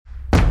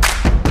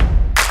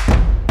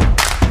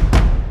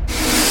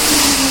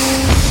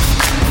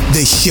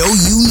The show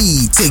you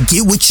need to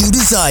get what you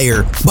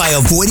desire by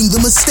avoiding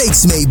the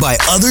mistakes made by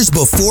others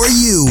before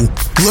you.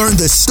 Learn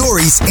the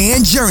stories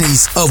and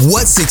journeys of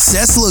what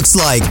success looks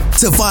like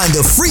to find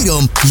the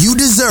freedom you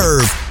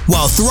deserve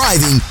while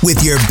thriving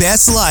with your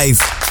best life.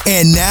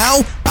 And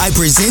now, I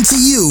present to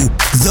you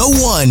the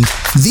one,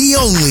 the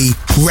only,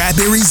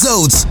 Rapid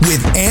Results with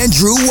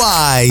Andrew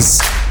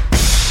Wise.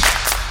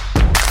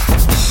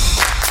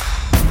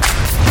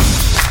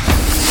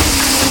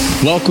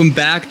 Welcome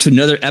back to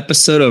another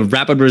episode of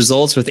Rapid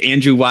Results with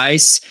Andrew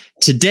Weiss.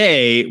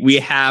 Today, we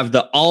have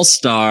the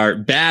all-star,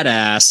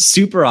 badass,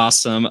 super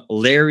awesome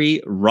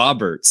Larry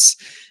Roberts.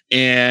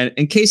 And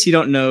in case you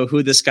don't know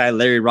who this guy,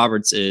 Larry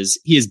Roberts, is,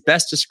 he is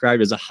best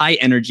described as a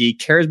high-energy,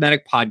 charismatic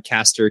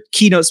podcaster,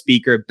 keynote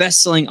speaker,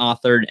 best-selling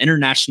author, and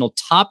international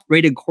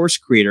top-rated course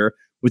creator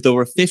with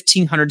over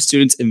 1,500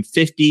 students in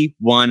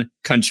 51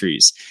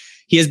 countries.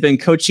 He has been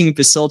coaching and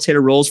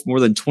facilitator roles for more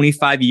than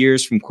 25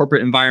 years, from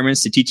corporate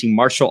environments to teaching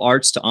martial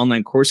arts to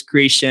online course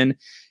creation.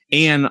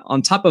 And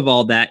on top of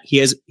all that,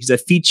 he's a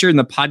feature in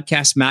the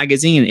Podcast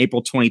Magazine in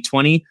April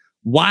 2020,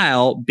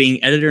 while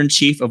being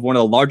editor-in-chief of one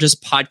of the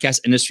largest podcast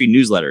industry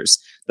newsletters,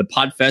 the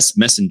Podfest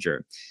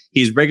Messenger.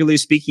 He's regularly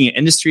speaking at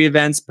industry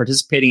events,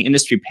 participating in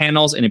industry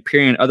panels, and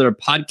appearing on other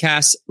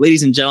podcasts.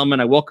 Ladies and gentlemen,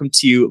 I welcome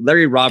to you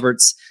Larry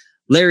Roberts.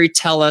 Larry,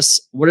 tell us,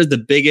 what is the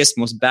biggest,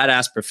 most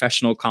badass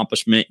professional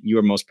accomplishment you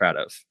are most proud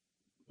of?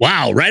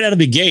 Wow, right out of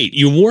the gate.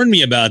 You warned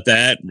me about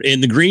that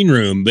in the green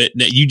room, but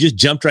you just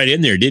jumped right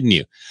in there, didn't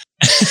you?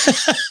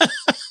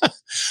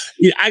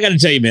 I got to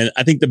tell you, man,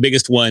 I think the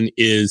biggest one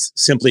is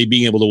simply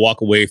being able to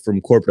walk away from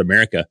corporate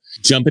America,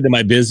 jump into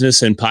my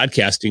business and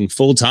podcasting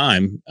full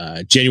time,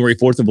 January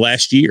 4th of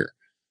last year.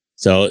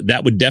 So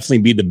that would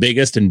definitely be the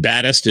biggest and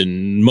baddest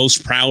and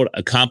most proud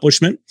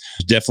accomplishment.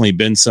 There's definitely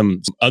been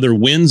some other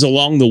wins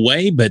along the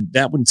way, but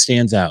that one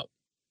stands out.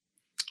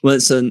 Well,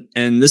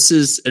 and this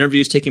is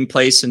interviews taking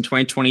place in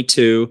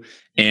 2022,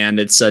 and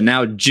it's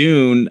now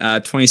June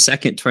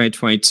 22nd,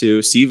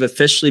 2022. So you've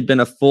officially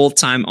been a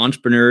full-time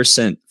entrepreneur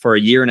for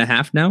a year and a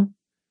half now?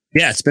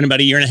 Yeah, it's been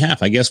about a year and a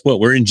half. I guess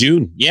we're in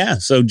June. Yeah,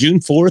 so June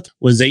 4th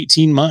was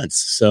 18 months.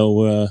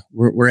 So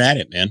we're at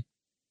it, man.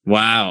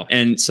 Wow.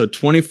 And so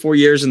 24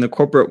 years in the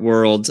corporate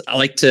world. I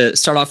like to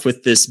start off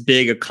with this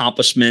big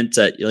accomplishment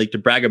that you like to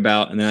brag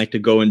about, and then I like to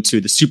go into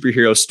the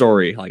superhero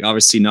story. Like,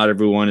 obviously not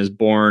everyone is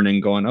born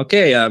and going,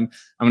 okay, I'm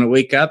going to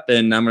wake up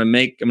and I'm going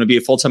to be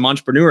a full-time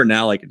entrepreneur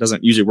now. Like, it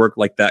doesn't usually work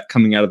like that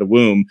coming out of the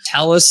womb.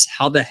 Tell us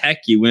how the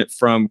heck you went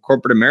from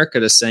corporate America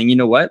to saying, you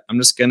know what, I'm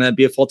just going to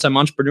be a full-time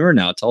entrepreneur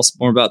now. Tell us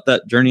more about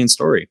that journey and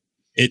story.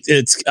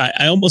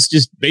 I almost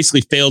just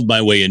basically failed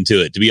my way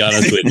into it, to be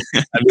honest with you.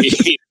 I mean,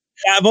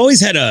 I've always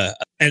had an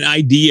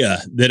idea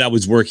that I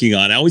was working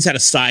on. I always had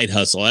a side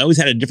hustle. I always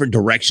had a different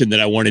direction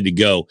that I wanted to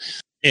go.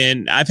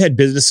 And I've had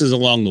businesses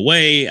along the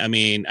way. I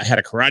mean, I had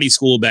a karate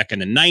school back in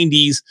the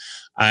 90s.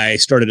 I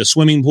started a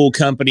swimming pool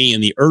company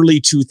in the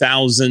early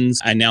 2000s.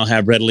 I now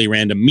have Readily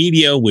Random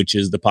Media, which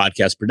is the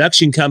podcast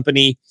production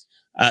company.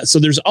 So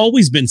there's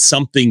always been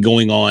something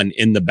going on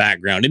in the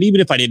background. And even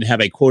if I didn't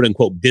have a quote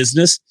unquote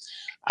business,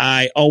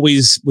 I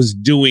always was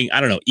doing,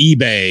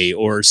 eBay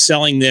or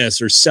selling this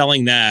or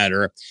selling that.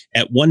 Or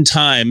at one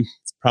time,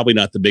 probably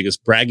not the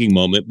biggest bragging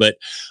moment, but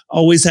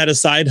always had a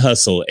side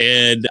hustle.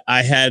 And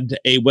I had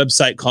a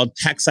website called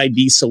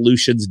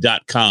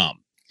taxidsolutions.com.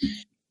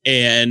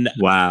 And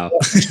wow.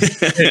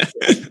 And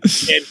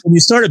when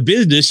you start a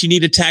business, you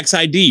need a tax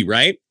ID,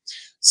 right?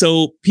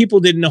 So people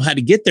didn't know how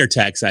to get their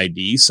tax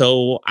ID.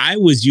 So I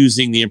was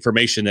using the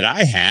information that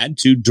I had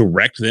to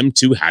direct them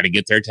to how to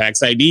get their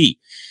tax ID.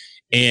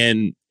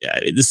 And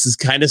this is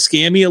kind of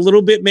scammy a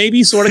little bit,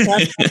 maybe sort of,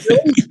 but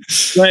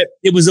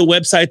it was a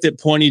website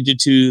that pointed you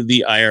to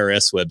the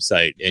IRS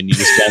website, and you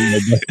just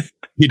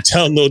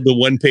download the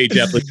one-page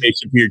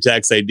application for your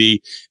tax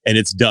ID, and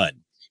it's done.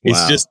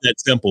 It's just that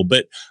simple.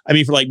 But I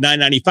mean, for like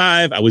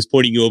 $9.95, I was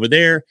pointing you over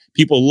there.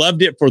 People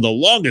loved it for the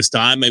longest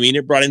time. I mean,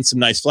 it brought in some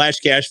nice flash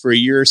cash for a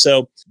year or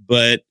so,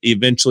 but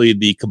eventually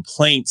the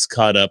complaints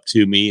caught up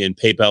to me, and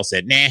PayPal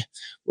said, nah,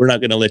 we're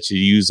not going to let you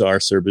use our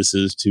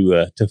services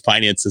to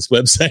finance this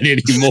website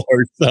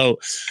anymore. So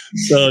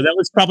that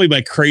was probably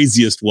my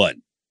craziest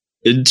one.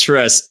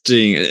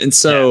 Interesting. And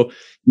so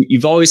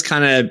you've always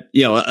kind of,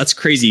 that's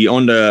crazy. You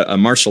owned a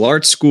martial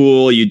arts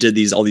school. You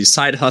did all these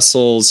side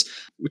hustles.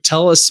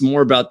 Tell us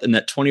more about in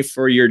that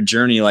 24-year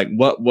journey. Like,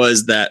 what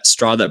was that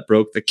straw that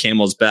broke the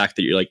camel's back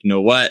that you're like, you know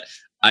what?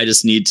 I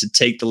just need to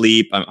take the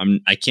leap.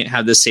 I can't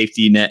have this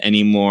safety net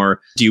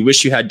anymore. Do you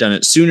wish you had done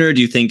it sooner? Do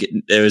you think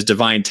it was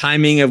divine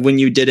timing of when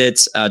you did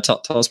it?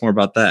 Tell us more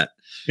about that.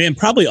 Man,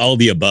 probably all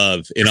the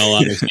above, in all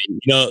honesty.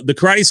 The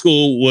karate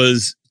school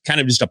was kind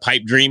of just a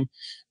pipe dream.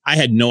 I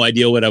had no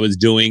idea what I was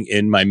doing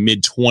in my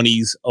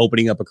mid-20s,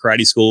 opening up a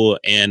karate school,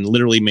 and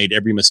literally made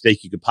every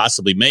mistake you could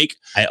possibly make.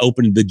 I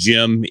opened the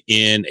gym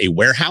in a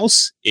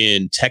warehouse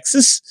in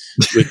Texas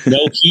with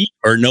no heat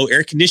or no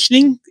air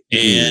conditioning.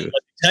 And let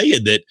me tell you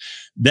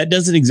that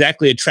doesn't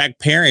exactly attract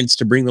parents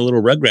to bring the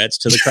little rugrats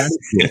to the karate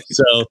school.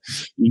 So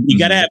you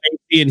got to have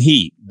AC and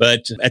heat.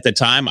 But at the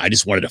time, I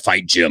just wanted to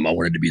fight gym. I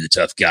wanted to be the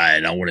tough guy,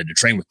 and I wanted to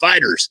train with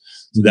fighters.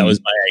 So that was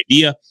my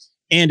idea,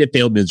 and it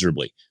failed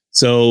miserably.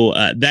 So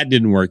that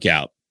didn't work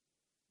out.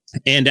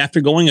 And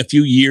after going a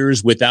few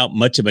years without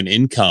much of an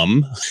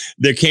income,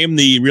 there came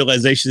the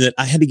realization that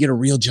I had to get a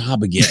real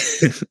job again.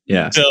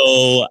 Yeah.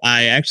 So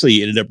I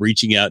actually ended up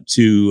reaching out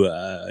to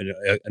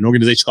an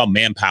organization called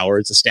Manpower.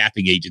 It's a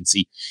staffing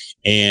agency.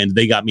 And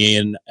they got me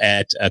in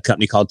at a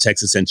company called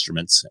Texas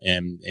Instruments.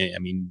 And I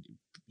mean,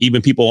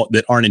 even people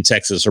that aren't in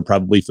Texas are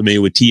probably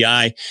familiar with TI.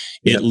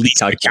 At least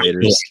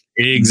calculators.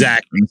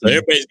 Exactly. So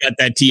everybody's got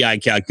that TI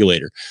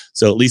calculator.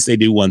 So at least they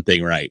do one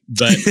thing right.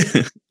 But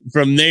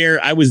from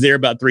there, I was there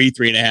about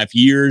 3.5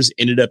 years,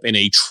 ended up in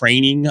a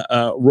training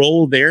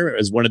role there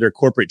as one of their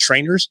corporate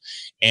trainers.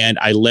 And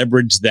I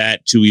leveraged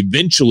that to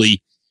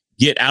eventually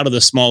get out of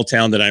the small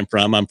town that I'm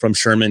from. I'm from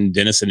Sherman,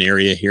 Denison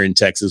area here in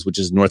Texas, which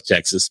is North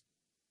Texas.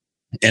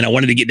 And I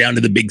wanted to get down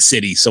to the big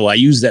city. So I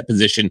used that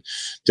position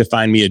to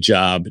find me a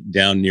job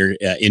down near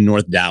in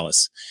North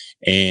Dallas.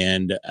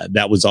 And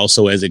that was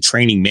also as a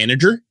training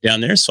manager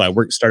down there. So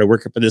I started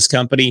working for this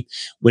company,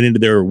 went into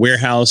their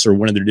warehouse or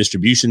one of their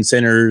distribution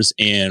centers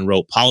and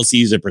wrote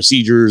policies and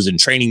procedures and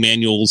training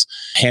manuals,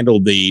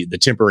 handled the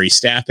temporary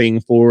staffing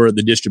for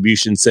the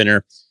distribution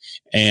center,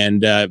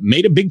 and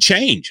made a big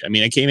change. I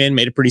mean, I came in,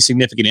 made a pretty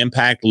significant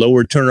impact,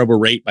 lowered turnover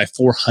rate by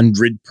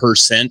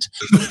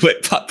 400%.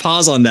 Wait,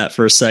 pause on that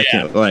for a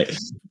second. Yeah. Like,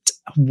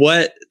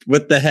 what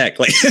the heck?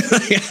 Like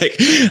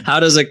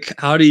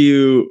how do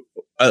you,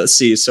 let's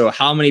see. So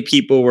how many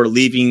people were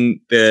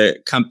leaving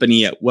the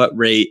company at what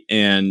rate,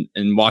 and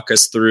walk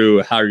us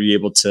through how are you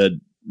able to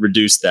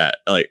reduce that?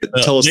 Like,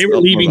 tell us. They were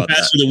leaving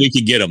faster than we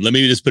could get them. Let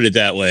me just put it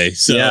that way.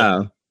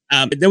 So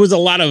there was a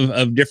lot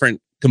of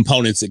different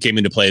components that came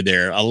into play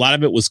there. A lot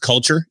of it was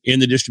culture in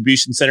the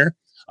distribution center.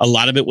 A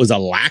lot of it was a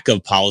lack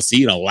of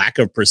policy and a lack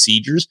of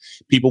procedures.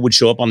 People would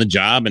show up on the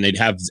job and they'd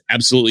have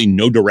absolutely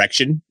no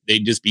direction.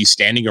 They'd just be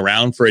standing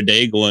around for a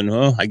day going,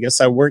 oh, I guess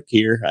I work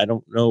here. I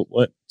don't know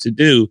what to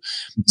do.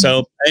 Mm-hmm.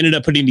 So I ended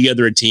up putting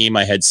together a team.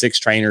 I had 6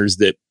 trainers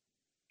that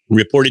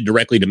reported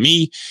directly to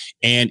me.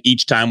 And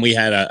each time we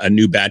had a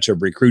new batch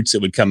of recruits that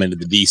would come into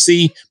the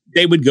DC,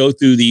 they would go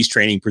through these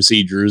training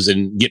procedures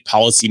and get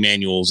policy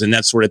manuals and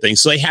that sort of thing.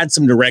 So they had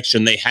some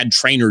direction. They had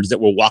trainers that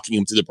were walking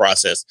them through the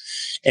process.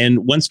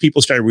 And once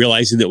people started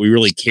realizing that we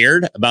really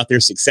cared about their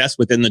success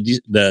within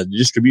the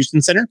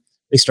distribution center,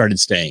 they started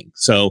staying.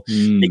 So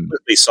they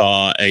quickly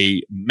saw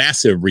a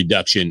massive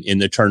reduction in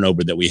the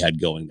turnover that we had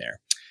going there.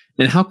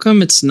 And how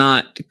come it's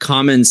not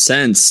common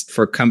sense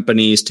for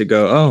companies to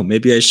go, oh,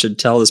 maybe I should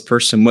tell this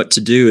person what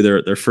to do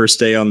their first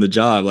day on the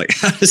job? Like,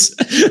 how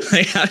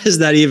does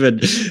that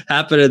even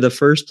happen in the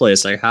first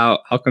place? Like,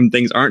 how come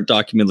things aren't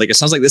documented? Like, it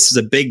sounds like this is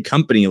a big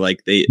company.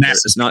 Like,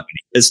 it's not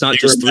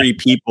just 3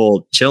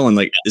 people chilling.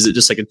 Like, is it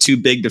just like a too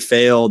big to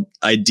fail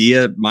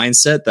idea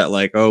mindset that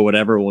like, oh,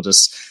 whatever, we'll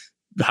just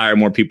hire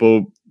more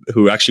people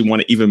who actually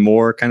want it even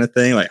more kind of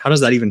thing? Like, how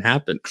does that even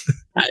happen?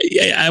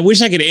 I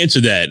wish I could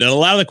answer that. And a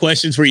lot of the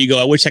questions where you go,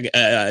 I wish I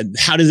could,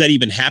 how does that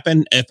even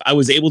happen? If I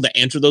was able to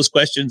answer those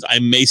questions, I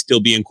may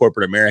still be in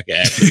corporate America.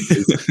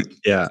 Actually.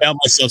 I found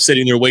myself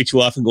sitting there way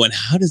too often going,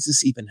 how does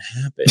this even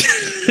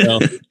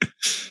happen?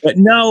 But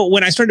no,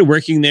 when I started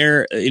working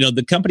there,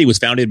 the company was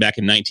founded back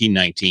in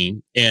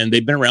 1919 and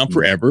they've been around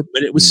forever,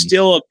 but it was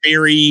still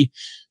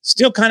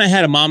kind of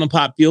had a mom and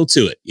pop feel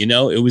to it.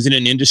 It was in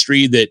an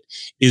industry that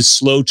is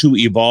slow to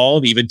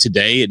evolve. Even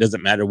today, it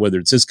doesn't matter whether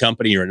it's this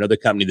company or another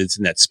company that's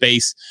in that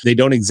space. They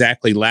don't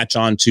exactly latch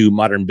on to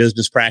modern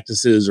business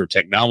practices or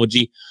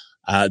technology.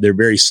 They're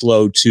very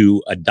slow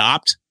to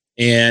adopt.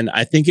 And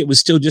I think it was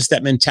still just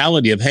that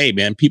mentality of, hey,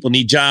 man, people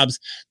need jobs.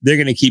 They're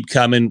going to keep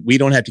coming. We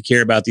don't have to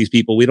care about these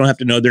people. We don't have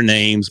to know their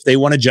names. If they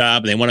want a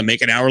job and they want to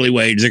make an hourly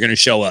wage, they're going to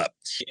show up.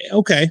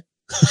 Okay.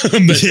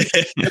 But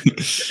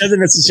it doesn't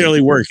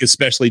necessarily work,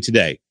 especially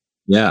today.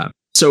 Yeah.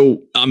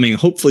 So, I mean,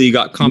 hopefully you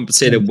got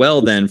compensated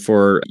well then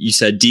for, you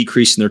said,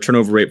 decreasing their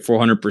turnover rate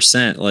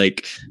 400%.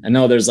 Like, I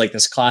know there's like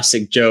this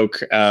classic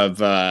joke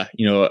of, a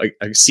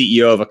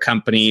CEO of a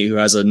company who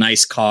has a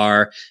nice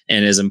car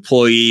and his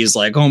employees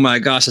like, oh my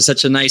gosh, it's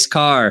such a nice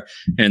car.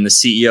 And the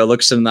CEO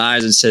looks him in the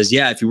eyes and says,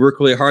 yeah, if you work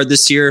really hard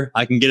this year,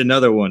 I can get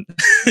another one.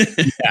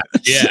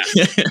 Yeah.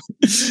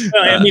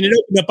 Well, I mean, it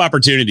opened up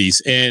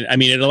opportunities. And I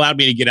mean, it allowed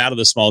me to get out of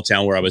the small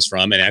town where I was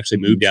from and actually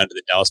move down to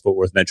the Dallas-Fort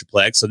Worth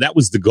Metroplex. So that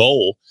was the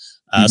goal.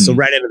 So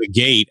right out of the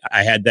gate,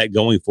 I had that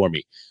going for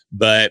me.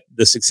 But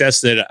the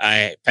success that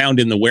I found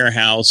in the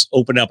warehouse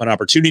opened up an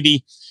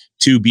opportunity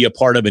to be a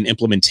part of an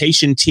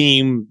implementation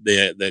team.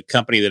 The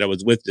company that I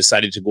was with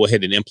decided to go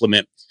ahead and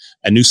implement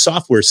a new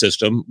software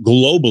system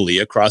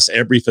globally across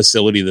every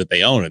facility that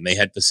they own. And they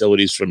had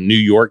facilities from New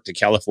York to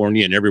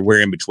California and everywhere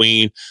in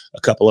between,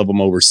 a couple of them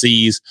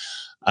overseas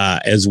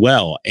as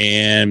well.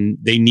 And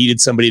they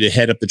needed somebody to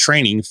head up the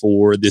training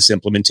for this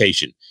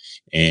implementation.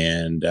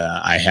 And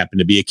I happened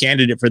to be a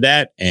candidate for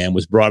that and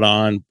was brought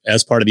on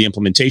as part of the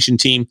implementation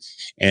team.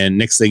 And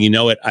next thing you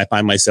know it, I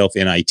find myself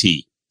in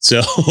IT.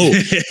 So,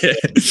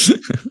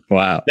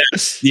 wow.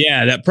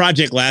 That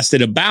project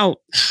lasted about,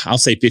 I'll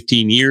say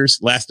 15 years,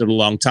 lasted a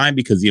long time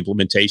because the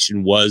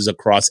implementation was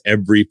across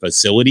every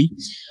facility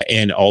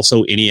and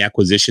also any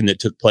acquisition that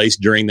took place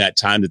during that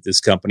time that this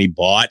company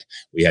bought.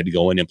 We had to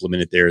go and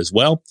implement it there as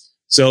well.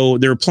 So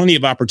there are plenty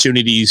of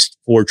opportunities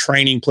for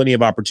training, plenty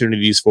of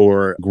opportunities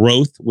for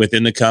growth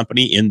within the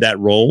company in that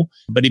role.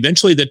 But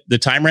eventually the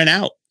time ran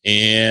out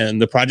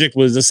and the project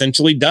was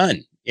essentially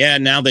done. Yeah,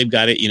 now they've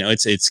got it.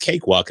 It's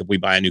cakewalk if we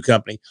buy a new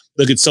company.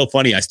 Look, it's so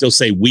funny. I still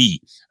say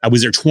we. I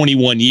was there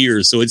 21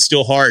 years, so it's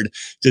still hard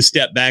to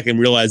step back and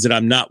realize that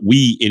I'm not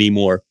we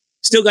anymore.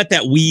 Still got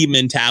that we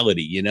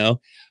mentality,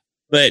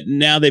 But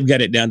now they've got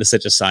it down to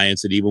such a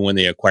science that even when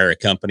they acquire a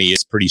company,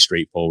 it's pretty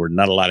straightforward.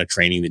 Not a lot of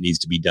training that needs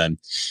to be done.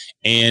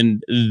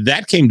 And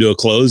that came to a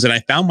close, and I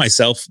found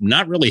myself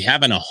not really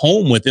having a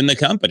home within the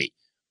company.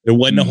 There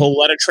wasn't a whole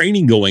lot of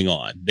training going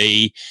on.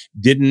 They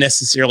didn't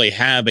necessarily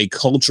have a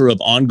culture of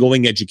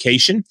ongoing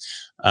education.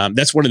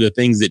 That's one of the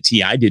things that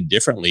TI did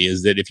differently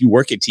is that if you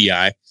work at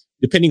TI,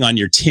 depending on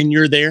your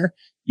tenure there,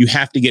 you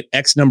have to get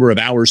X number of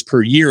hours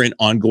per year in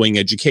ongoing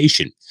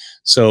education.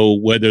 So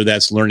whether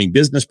that's learning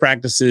business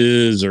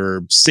practices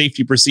or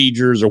safety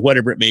procedures or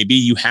whatever it may be,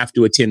 you have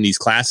to attend these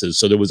classes.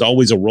 So there was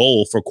always a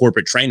role for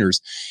corporate trainers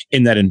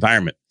in that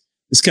environment.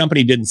 This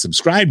company didn't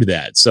subscribe to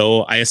that.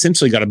 So I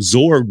essentially got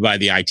absorbed by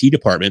the IT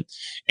department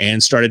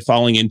and started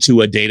falling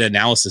into a data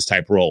analysis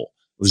type role.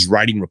 I was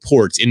writing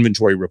reports,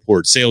 inventory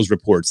reports, sales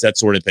reports, that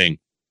sort of thing.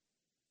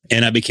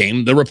 And I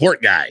became the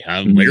report guy.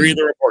 I'm Larry,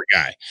 the report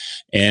guy.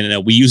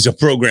 And we used a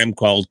program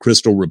called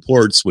Crystal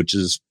Reports, which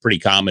is pretty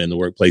common in the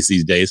workplace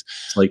these days.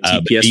 Like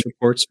TPS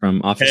reports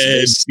from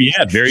Office Space.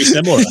 Yeah, very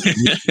similar.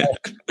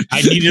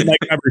 I needed my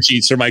cover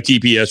sheets for my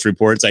TPS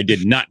reports. I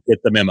did not get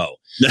the memo.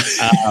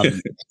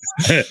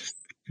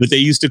 But they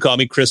used to call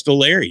me Crystal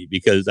Larry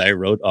because I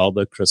wrote all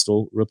the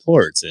Crystal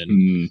reports.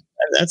 And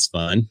that's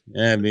fun.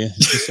 Yeah, man.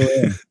 That's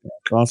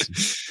awesome.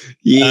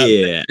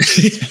 Yeah.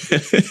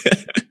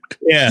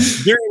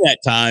 During that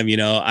time,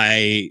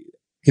 I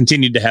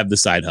continued to have the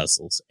side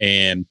hustles.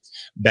 And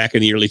back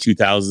in the early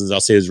 2000s, I'll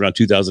say it was around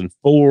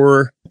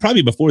 2004,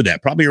 probably before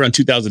that, probably around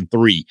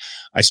 2003,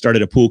 I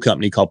started a pool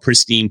company called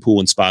Pristine Pool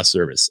and Spa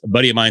Service. A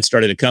buddy of mine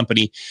started a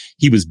company.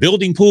 He was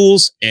building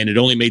pools, and it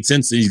only made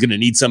sense that he's going to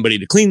need somebody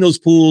to clean those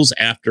pools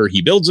after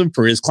he builds them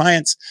for his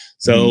clients.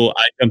 So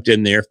I jumped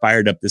in there,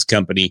 fired up this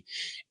company,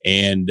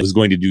 and was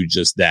going to do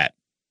just that.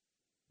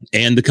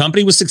 And the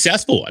company was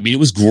successful. I mean, it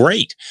was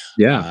great.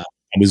 Yeah.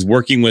 I was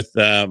working with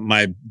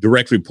my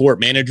direct report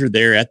manager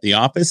there at the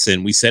office,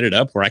 and we set it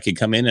up where I could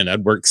come in and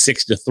I'd work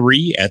 6 to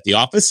 3 at the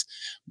office.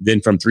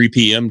 Then from 3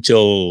 p.m.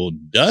 till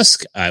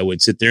dusk, I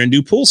would sit there and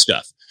do pool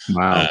stuff.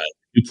 Wow.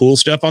 Do pool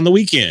stuff on the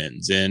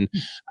weekends. And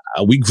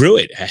we grew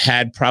it. I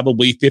had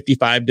probably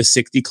 55 to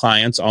 60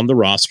 clients on the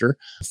roster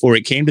before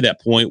it came to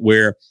that point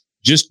where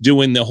just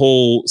doing the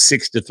whole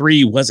 6 to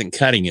 3 wasn't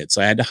cutting it.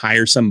 So I had to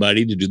hire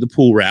somebody to do the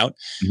pool route.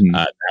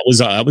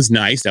 That was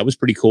nice. That was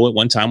pretty cool. At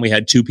one time, we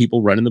had 2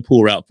 people running the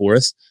pool route for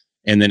us.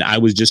 And then I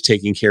was just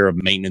taking care of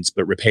maintenance,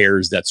 but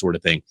repairs, that sort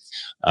of thing,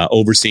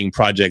 overseeing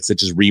projects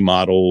such as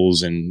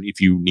remodels. And if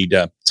you need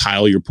to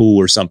tile your pool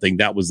or something,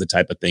 that was the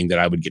type of thing that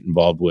I would get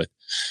involved with.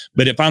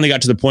 But it finally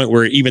got to the point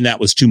where even that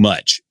was too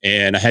much.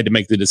 And I had to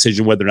make the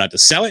decision whether or not to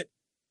sell it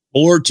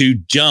or to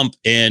jump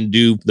and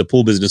do the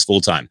pool business full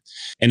time.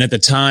 And at the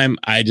time,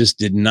 I just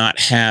did not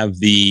have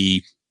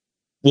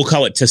we'll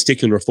call it the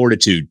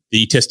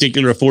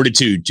testicular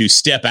fortitude to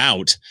step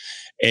out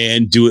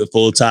and do it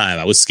full time.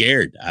 I was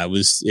scared. I had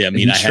a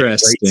great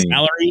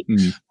salary.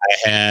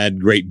 I had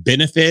great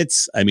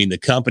benefits. I mean, the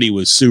company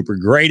was super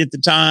great at the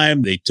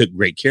time. They took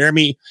great care of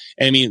me.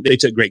 They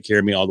took great care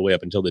of me all the way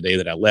up until the day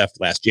that I left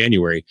last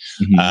January.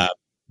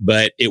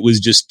 But it was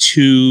just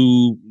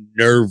too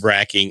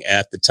nerve-wracking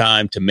at the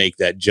time to make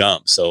that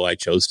jump. So I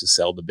chose to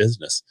sell the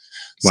business.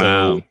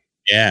 Wow. So,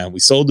 yeah, we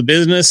sold the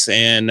business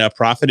and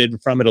profited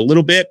from it a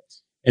little bit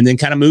and then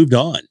kind of moved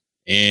on.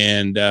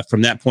 And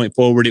from that point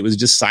forward, it was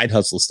just side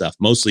hustle stuff,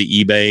 mostly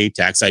eBay,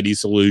 tax ID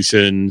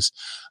solutions.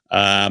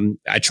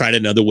 I tried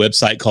another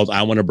website called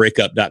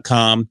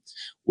iwanttabreakup.com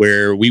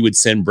where we would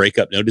send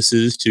breakup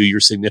notices to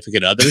your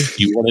significant other if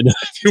you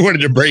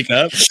wanted to break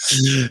up.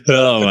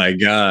 Oh my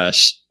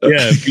gosh.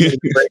 Yeah, if you wanted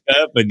to break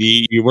up and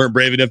you weren't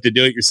brave enough to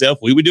do it yourself,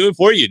 we would do it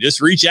for you. Just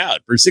reach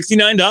out. For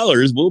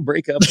 $69, we'll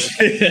break up.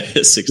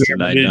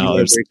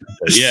 $69.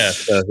 Yeah,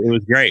 so it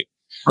was great.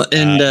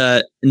 And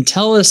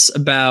tell us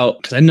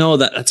about, because I know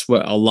that's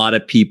what a lot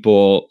of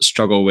people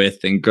struggle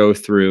with and go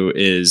through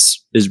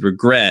is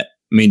regret.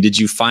 I mean, did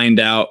you find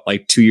out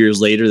like 2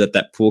 years later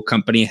that pool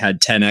company had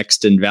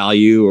 10x in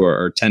value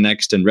or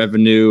 10x in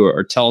revenue?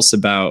 Or tell us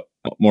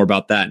more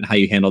about that and how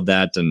you handled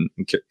that. And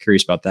I'm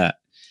curious about that.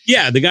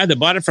 Yeah, the guy that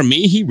bought it from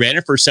me, he ran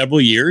it for several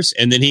years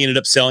and then he ended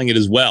up selling it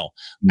as well.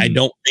 I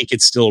don't think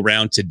it's still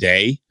around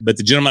today, but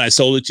the gentleman I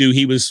sold it to,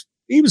 he was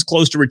he was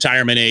close to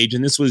retirement age.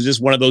 And this was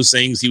just one of those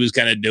things he was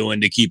kind of doing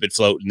to keep it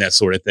floating, that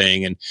sort of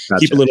thing. And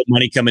keep a little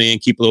money coming in,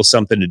 keep a little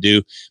something to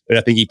do. But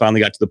I think he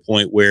finally got to the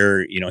point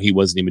where, he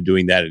wasn't even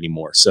doing that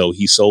anymore. So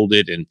he sold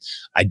it. And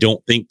I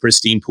don't think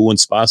Pristine Pool and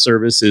Spa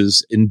Service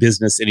is in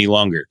business any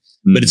longer.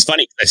 But it's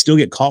funny, I still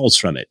get calls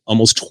from it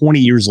almost 20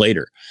 years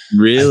later.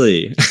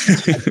 Really?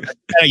 I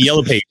had a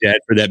yellow page ad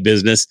for that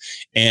business,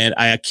 and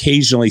I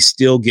occasionally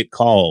still get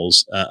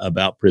calls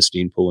about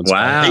Pristine Pool and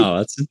Spa. Wow,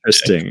 that's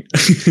interesting.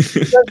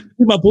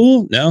 My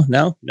pool? No,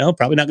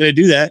 probably not going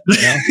to do that.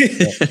 No.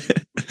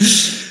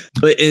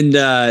 But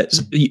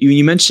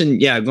you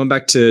mentioned, going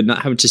back to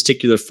not having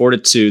testicular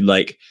fortitude,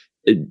 like,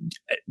 it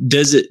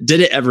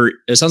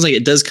sounds like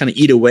it does kind of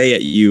eat away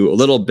at you a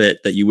little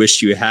bit, that you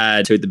wish you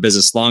had to the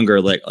business longer.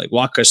 Like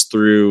walk us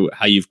through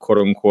how you've quote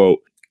unquote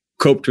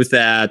coped with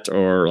that,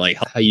 or like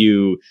how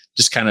you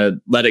just kind of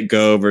let it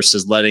go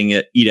versus letting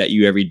it eat at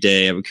you every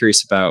day. I'm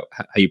curious about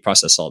how you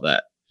process all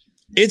that.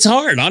 It's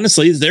hard,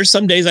 honestly. There's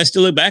some days I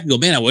still look back and go,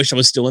 man, I wish I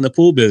was still in the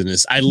pool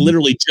business. I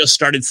literally just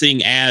started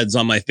seeing ads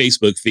on my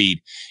Facebook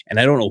feed, and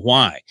I don't know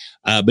why,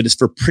 but it's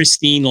for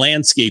Pristine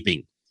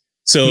Landscaping.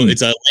 So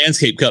it's a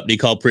landscape company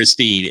called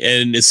Pristine.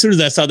 And as soon as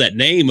I saw that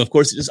name, of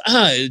course, it's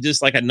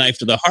just like a knife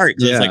to the heart.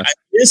 It's like,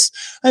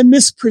 I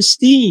miss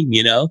Pristine,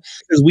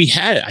 because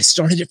I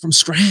started it from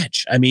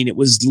scratch. I mean, it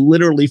was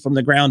literally from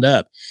the ground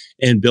up,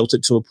 and built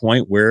it to a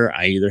point where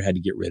I either had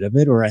to get rid of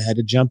it or I had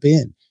to jump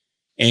in.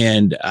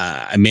 And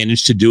I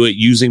managed to do it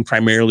using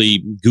primarily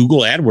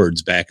Google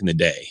AdWords back in the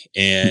day.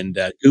 And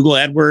Google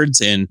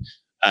AdWords and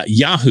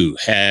Yahoo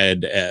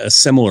had a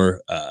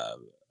similar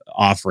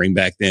offering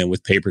back then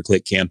with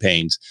pay-per-click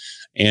campaigns,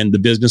 and the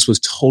business was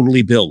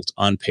totally built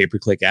on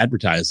pay-per-click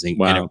advertising.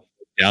 Wow. And it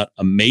worked out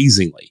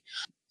amazingly.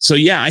 So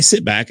I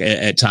sit back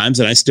at times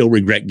and I still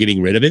regret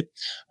getting rid of it.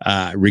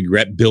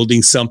 Regret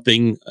building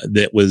something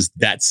that was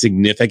that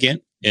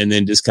significant and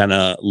then just kind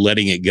of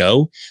letting it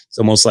go. It's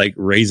almost like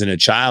raising a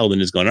child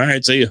and just going, all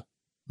right, see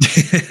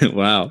you.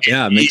 Wow.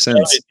 Yeah, it makes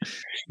sense.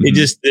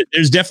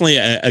 There's definitely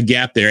a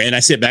gap there. And I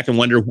sit back and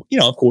wonder,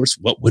 of course,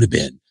 what would have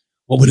been?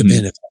 What would have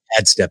been if I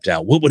had stepped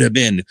out? What would have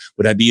been?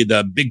 Would I be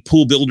the big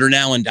pool builder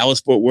now in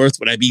Dallas-Fort Worth?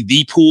 Would I be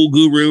the pool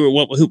guru, or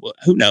what?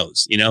 Who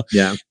knows?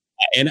 Yeah.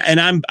 And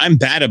I'm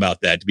bad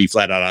about that, to be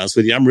flat out honest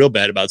with you. I'm real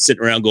bad about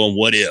sitting around going,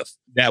 what if?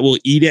 That will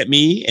eat at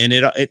me, and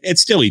it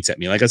still eats at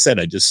me. Like I said,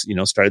 I just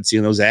started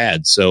seeing those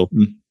ads, so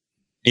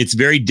it's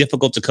very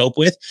difficult to cope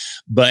with.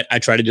 But I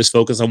try to just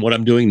focus on what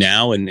I'm doing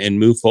now and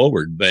move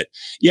forward. But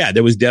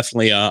there was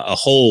definitely a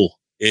hole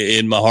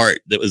in my heart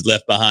that was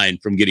left behind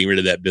from getting rid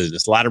of that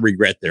business. A lot of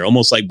regret there,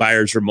 almost like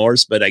buyer's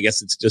remorse, but I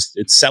guess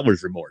it's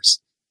seller's remorse.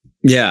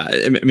 Yeah.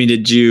 I mean,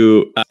 did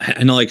you,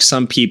 I know like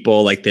some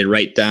people, like they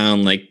write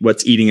down like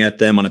what's eating at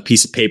them on a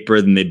piece of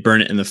paper, then they burn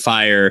it in the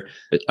fire.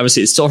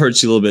 Obviously it still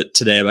hurts you a little bit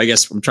today, but I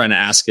guess what I'm trying to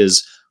ask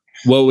is,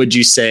 what would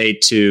you say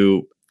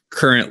to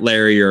current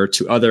Larry or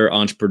to other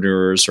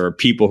entrepreneurs or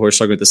people who are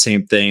struggling with the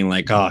same thing?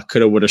 Like,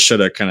 coulda, woulda,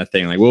 shoulda kind of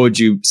thing. Like, what would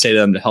you say to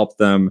them to help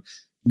them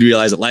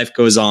realize that life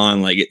goes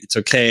on? Like, it's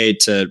okay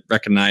to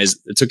recognize,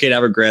 it's okay to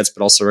have regrets,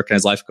 but also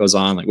recognize life goes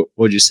on. Like, what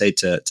would you say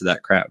to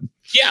that crowd?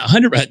 Yeah,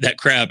 100% that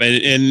crap.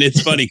 And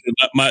it's funny,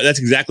 that's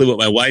exactly what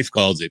my wife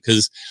calls it,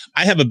 because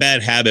I have a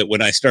bad habit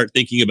when I start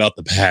thinking about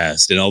the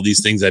past and all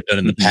these things I've done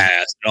in the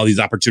past and all these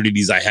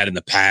opportunities I had in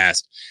the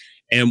past.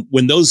 And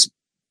when those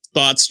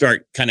thoughts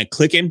start kind of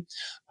clicking,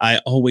 I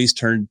always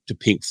turn to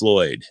Pink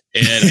Floyd,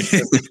 and I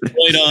turn Pink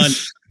Floyd on,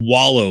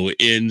 wallow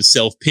in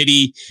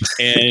self-pity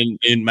and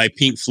in my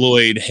Pink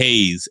Floyd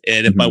haze.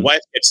 And if my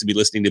wife gets to be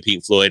listening to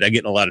Pink Floyd, I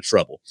get in a lot of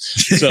trouble.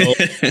 So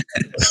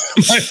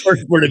my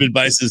first word of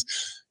advice is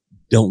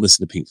don't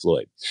listen to Pink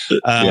Floyd.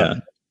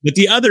 But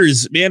the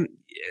others, man,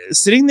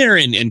 sitting there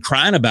and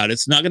crying about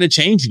it's not going to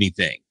change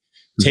anything.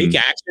 Take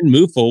action,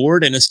 move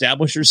forward, and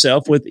establish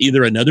yourself with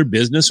either another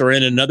business or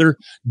in another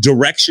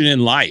direction in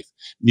life.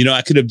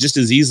 I could have just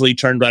as easily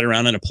turned right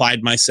around and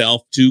applied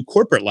myself to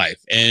corporate life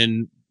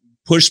and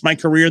pushed my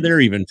career there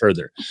even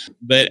further.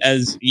 But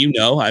as you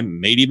know, I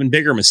made even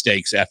bigger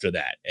mistakes after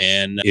that.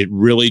 And it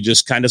really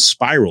just kind of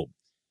spiraled.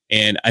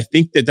 And I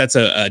think that that's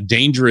a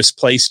dangerous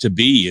place to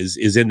be,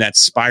 is in that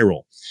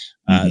spiral.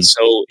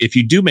 So if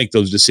you do make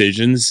those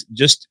decisions,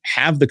 just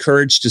have the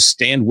courage to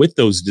stand with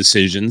those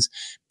decisions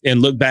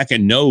and look back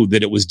and know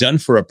that it was done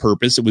for a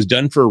purpose. It was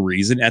done for a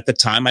reason. At the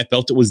time, I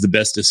felt it was the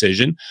best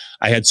decision.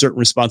 I had certain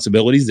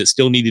responsibilities that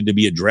still needed to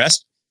be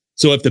addressed.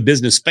 So if the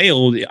business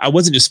failed, I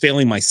wasn't just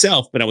failing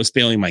myself, but I was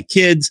failing my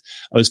kids.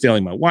 I was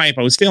failing my wife.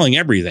 I was failing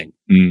everything.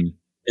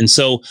 And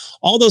so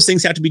all those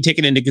things have to be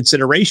taken into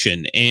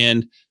consideration.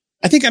 And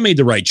I think I made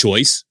the right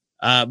choice,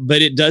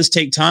 but it does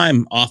take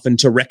time often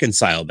to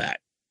reconcile that.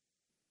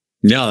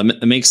 Yeah,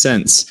 that makes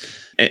sense.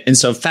 And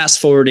so fast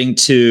forwarding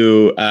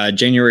to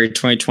January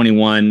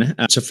 2021.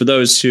 So for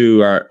those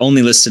who are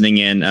only listening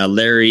in,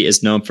 Larry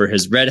is known for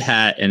his red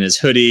hat and his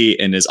hoodie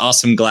and his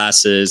awesome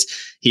glasses.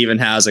 He even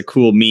has a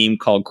cool meme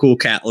called Cool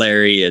Cat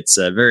Larry. It's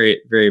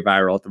very, very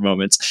viral at the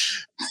moment.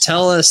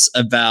 Tell us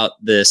about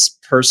this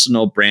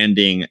personal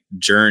branding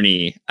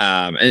journey.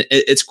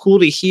 It's cool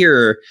to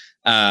hear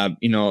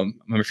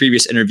my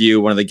previous interview,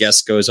 one of the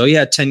guests goes, "Oh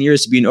yeah, 10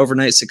 years to be an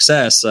overnight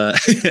success."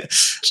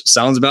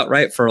 Sounds about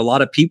right for a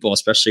lot of people,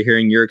 especially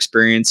hearing your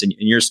experience and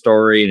your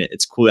story. And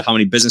it's cool how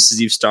many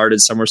businesses you've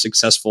started. Some were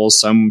successful,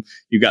 some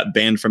you got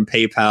banned from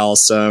PayPal,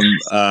 some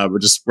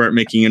weren't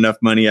making enough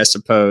money, I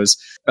suppose.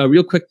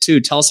 Real quick too,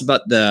 tell us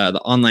about the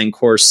online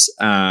course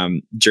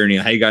journey,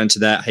 how you got into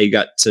that, how you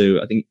got to,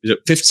 I think,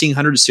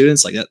 1,500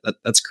 students. Like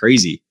that's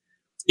crazy.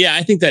 Yeah,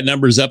 I think that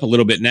number's up a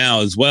little bit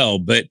now as well,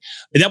 but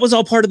that was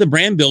all part of the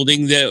brand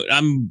building that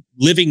I'm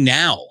living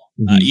now.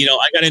 I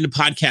got into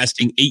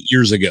podcasting 8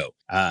 years ago.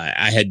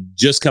 I had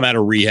just come out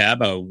of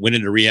rehab. I went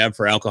into rehab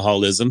for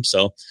alcoholism.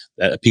 So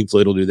that Pink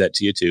Floyd will do that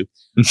to you too.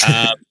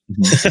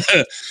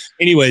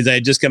 Anyways, I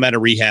had just come out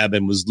of rehab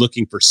and was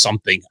looking for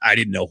something. I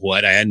didn't know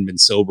what. I hadn't been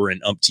sober in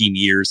umpteen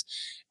years.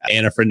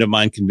 And a friend of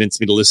mine convinced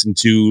me to listen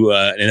to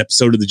an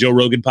episode of the Joe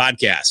Rogan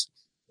podcast.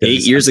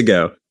 8 years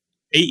ago.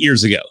 8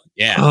 years ago.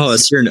 Yeah. Oh,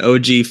 so you're an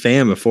OG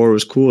fan before it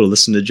was cool to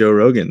listen to Joe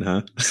Rogan,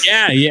 huh?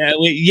 Yeah.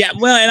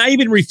 Well, and I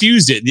even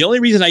refused it. The only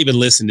reason I even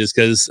listened is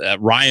because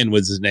Ryan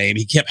was his name.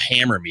 He kept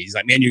hammering me. He's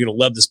like, "Man, you're going to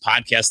love this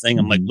podcast thing."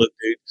 I'm like, "Look,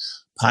 dude,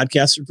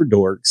 podcasts are for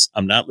dorks.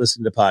 I'm not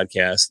listening to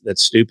podcasts.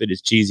 That's stupid.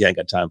 It's cheesy. I ain't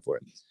got time for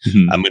it.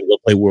 I'm going to go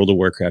play World of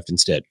Warcraft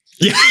instead."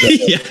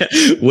 Yeah,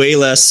 way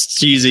less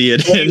cheesy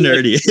and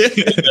nerdy.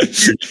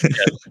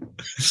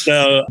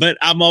 So, but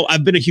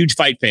I've been a huge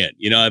fight fan.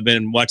 I've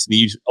been watching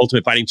the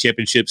Ultimate Fighting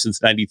Championship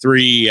since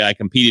 '93. I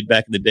competed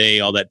back in the day,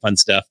 all that fun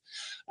stuff.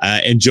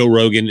 And Joe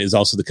Rogan is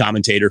also the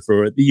commentator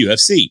for the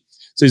UFC.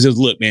 So he says,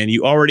 "Look, man,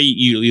 you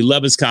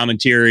love his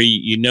commentary.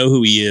 You know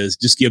who he is.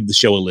 Just give the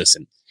show a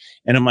listen."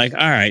 And I'm like,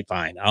 "All right,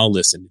 fine. I'll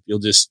listen. You'll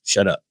just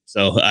shut up."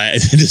 So I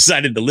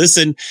decided to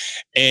listen,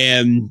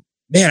 and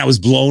man, I was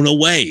blown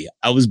away.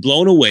 I was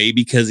blown away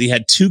because he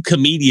had two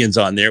comedians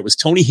on there. It was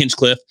Tony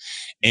Hinchcliffe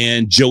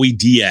and Joey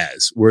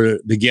Diaz were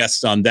the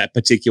guests on that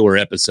particular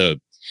episode.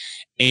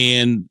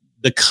 And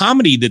the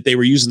comedy that they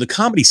were using, the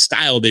comedy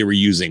style they were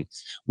using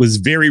was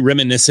very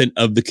reminiscent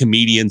of the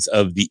comedians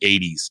of the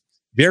 80s.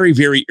 Very,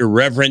 very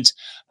irreverent,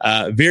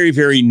 very,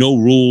 very no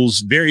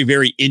rules, very,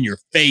 very in your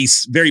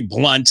face, very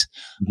blunt,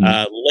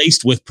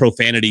 laced with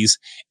profanities.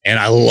 And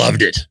I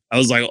loved it. I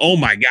was like, "Oh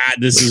my God,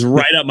 this is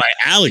right up my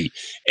alley."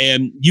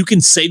 And you can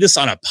say this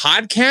on a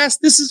podcast.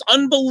 This is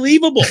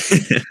unbelievable.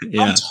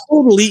 Yeah. I'm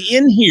totally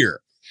in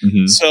here.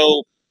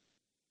 So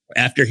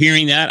after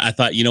hearing that, I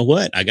thought, you know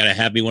what? I got to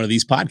have me one of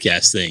these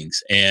podcast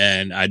things.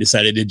 And I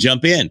decided to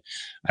jump in.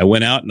 I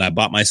went out and I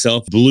bought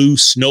myself blue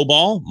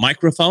snowball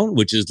microphone,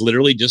 which is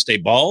literally just a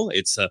ball.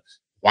 It's a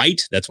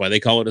white. That's why they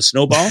call it a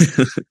snowball.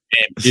 And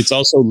it's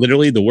also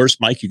literally the worst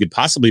mic you could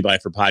possibly buy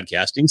for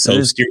podcasting.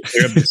 So steer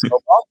clear of the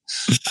snowball.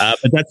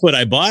 But that's what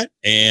I bought.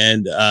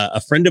 And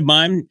a friend of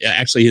mine,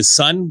 actually his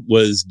son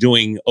was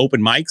doing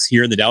open mics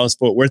here in the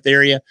Dallas-Fort Worth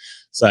area.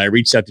 So I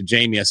reached out to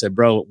Jamie. I said,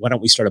 "Bro, why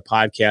don't we start a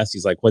podcast?"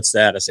 He's like, "What's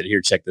that?" I said,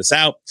 "Here, check this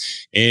out."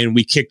 And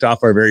we kicked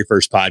off our very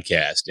first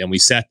podcast. And we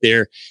sat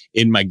there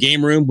in my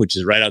game room, which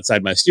is right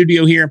outside my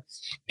studio here.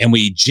 And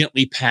we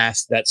gently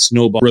passed that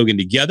snowball Rogan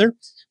together.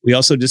 We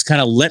also just kind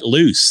of let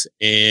loose.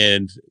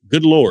 And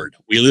good Lord,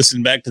 we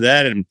listened back to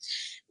that and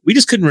we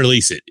just couldn't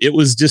release it. It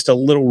was just a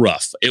little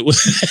rough. It was,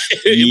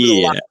 was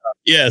a lot rough.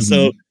 Yeah.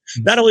 So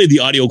not only the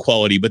audio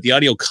quality, but the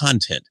audio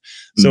content.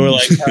 So we're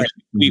like, all right,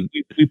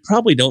 we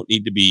probably don't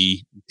need to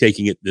be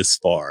taking it this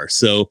far.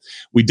 So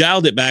we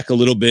dialed it back a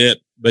little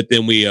bit, but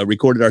then we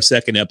recorded our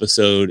second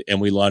episode and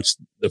we launched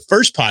the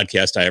first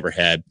podcast I ever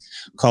had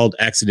called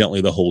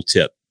Accidentally the Whole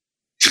Tip.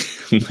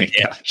 Oh my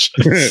gosh.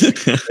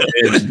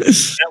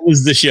 That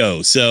was the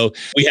show. So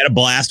we had a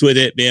blast with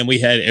it, man. We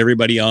had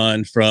everybody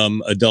on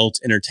from adult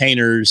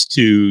entertainers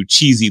to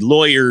cheesy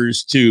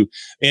lawyers to,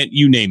 and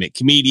you name it,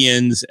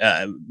 comedians,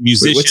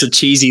 musicians. What's a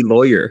cheesy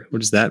lawyer? What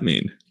does that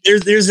mean?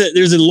 There's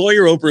a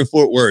lawyer over in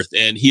Fort Worth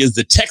and he is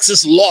the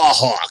Texas Law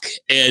Hawk.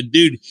 And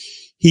dude,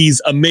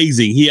 he's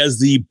amazing. He has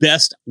the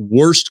best,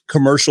 worst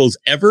commercials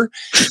ever.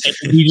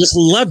 And we just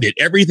loved it.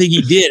 Everything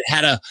he did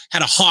had a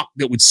hawk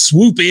that would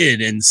swoop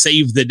in and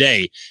save the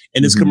day.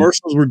 And his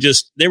commercials were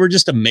just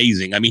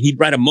amazing. I mean, he'd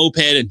ride a moped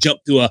and jump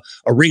through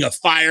a ring of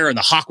fire and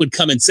the hawk would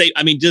come and save.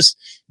 I mean, just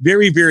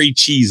very, very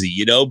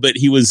cheesy, but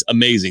he was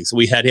amazing. So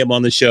we had him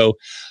on the show.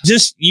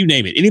 Just you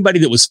name it. Anybody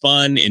that was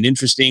fun and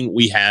interesting,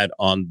 we had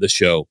on the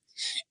show.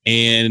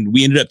 And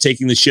we ended up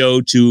taking the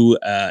show to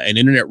an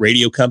internet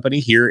radio company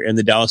here in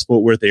the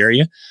Dallas-Fort Worth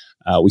area.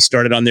 We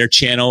started on their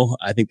channel.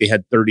 I think they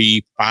had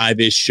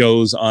 35-ish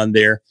shows on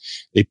there.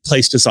 They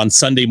placed us on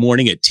Sunday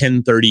morning at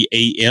 10:30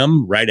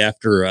 a.m. right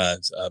after a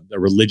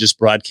religious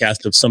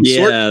broadcast of some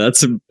sort. Yeah,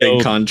 that's a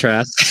big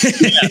contrast.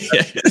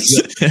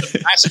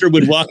 The pastor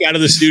would walk out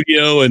of the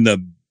studio and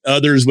the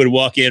others would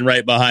walk in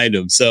right behind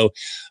him. So,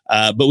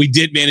 but we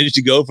did manage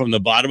to go from the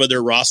bottom of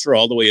their roster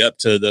all the way up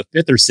to the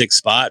 5th or 6th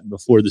spot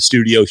before the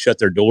studio shut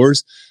their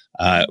doors.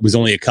 It was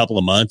only a couple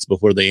of months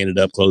before they ended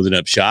up closing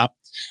up shop.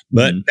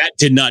 But that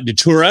did not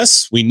deter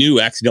us. We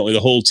knew Accidentally the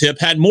Whole Tip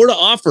had more to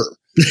offer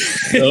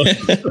So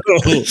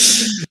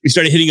we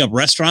started hitting up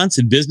restaurants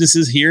and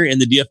businesses here in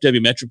the DFW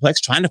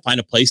Metroplex, trying to find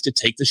a place to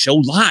take the show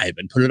live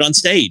and put it on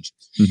stage.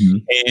 Mm-hmm.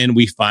 And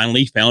we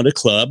finally found a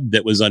club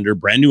that was under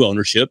brand new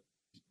ownership,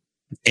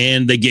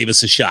 and they gave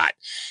us a shot.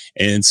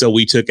 And so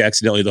we took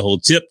accidentally the whole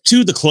tip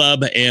to the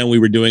club, and we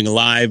were doing a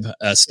live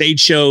stage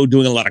show,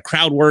 doing a lot of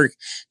crowd work,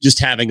 just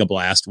having a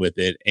blast with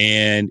it.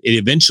 And it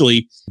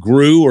eventually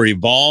grew or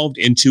evolved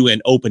into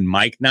an open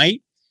mic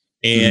night.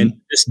 And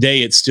this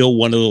day, it's still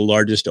one of the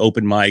largest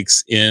open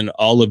mics in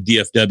all of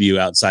DFW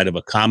outside of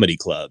a comedy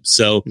club.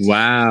 So,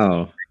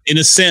 wow. In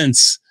a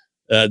sense,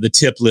 the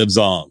tip lives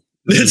on.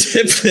 The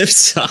tip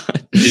lives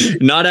on.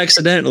 Not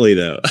accidentally,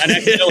 though. Not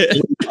accidentally.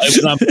 It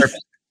was on purpose.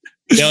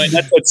 And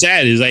that's what's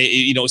sad is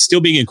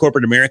still being in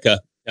corporate America,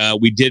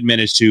 we did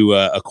manage to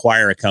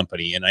acquire a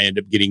company, and I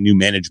ended up getting new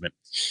management.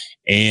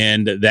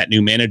 And that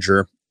new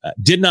manager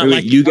did not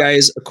like. You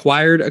guys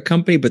acquired a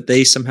company, but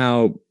they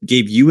somehow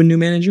gave you a new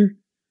manager?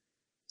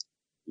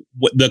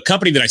 The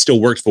company that I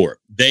still worked for,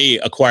 they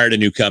acquired a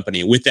new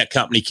company. With that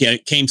company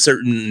came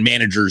certain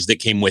managers that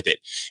came with it.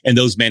 And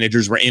those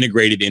managers were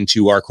integrated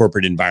into our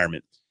corporate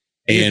environment.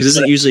 And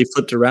isn't it usually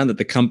flipped around that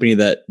the company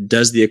that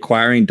does the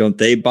acquiring, don't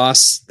they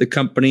boss the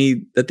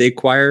company that they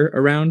acquire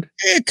around?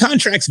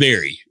 Contracts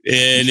vary.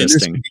 And in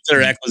this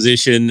particular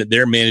acquisition,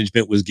 their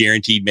management was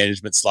guaranteed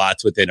management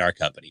slots within our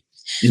company.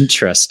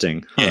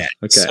 Interesting. Huh. Yeah.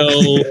 Okay.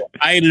 So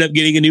I ended up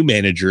getting a new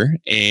manager,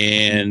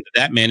 and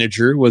that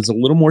manager was a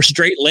little more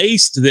straight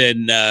laced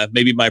than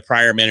maybe my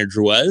prior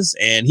manager was.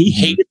 And he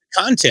hated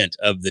the content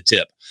of the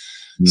tip.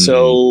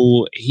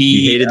 So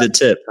he hated the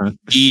tip. Huh?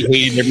 He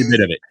hated every bit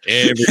of it.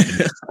 Every bit of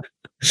it.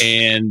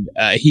 And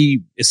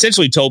he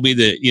essentially told me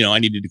that, I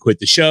needed to quit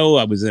the show.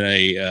 I was in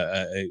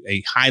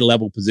a high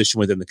level position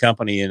within the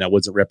company, and I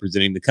wasn't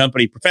representing the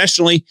company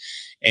professionally,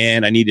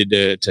 and I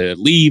needed to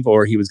leave,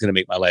 or he was going to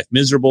make my life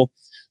miserable.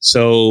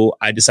 So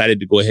I decided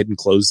to go ahead and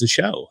close the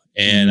show.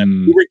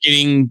 And we were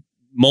getting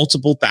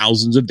multiple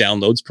thousands of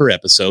downloads per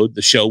episode.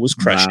 The show was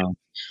crushing,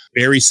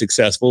 very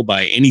successful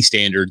by any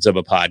standards of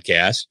a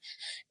podcast.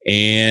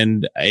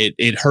 And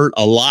it hurt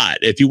a lot.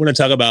 If you want to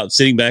talk about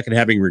sitting back and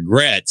having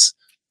regrets,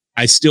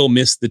 I still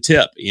miss the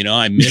tip.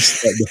 I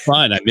miss the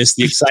fun. I miss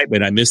the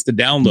excitement. I miss the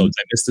downloads.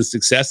 I miss the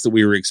success that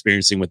we were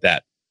experiencing with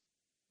that.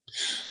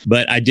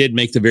 But I did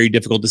make the very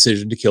difficult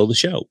decision to kill the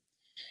show.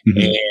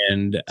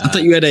 And I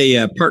thought you had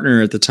a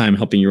partner at the time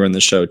helping you run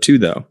the show too,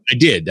 though. I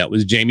did. That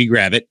was Jamie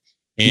Gravitt.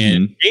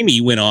 And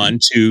Jamie went on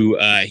to,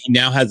 he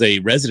now has a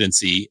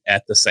residency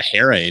at the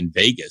Sahara in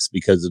Vegas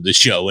because of the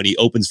show. And he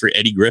opens for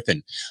Eddie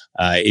Griffin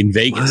in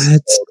Vegas.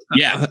 So,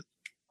 yeah.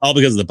 All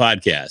because of the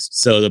podcast.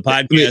 So the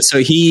podcast.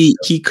 So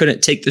he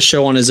couldn't take the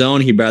show on his own.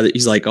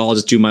 He's like, oh, I'll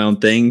just do my own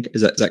thing.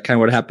 Is that kind of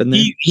what happened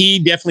there? He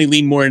definitely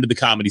leaned more into the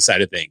comedy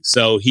side of things.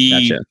 So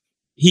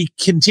he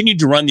continued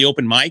to run the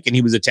open mic, and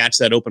he was attached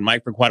to that open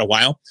mic for quite a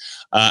while,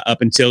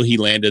 up until he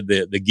landed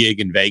the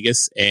gig in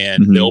Vegas.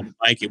 And the open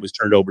mic, it was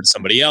turned over to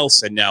somebody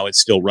else, and now it's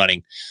still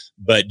running.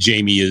 But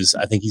Jamie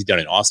I think he's done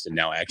in Austin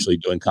now, actually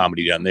doing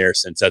comedy down there,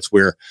 since that's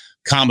where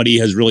comedy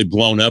has really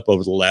blown up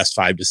over the last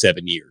 5 to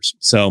 7 years.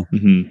 So,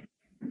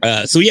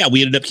 we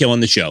ended up killing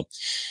the show,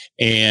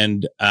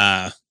 and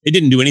it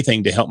didn't do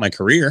anything to help my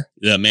career.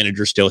 The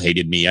manager still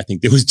hated me. I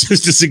think there was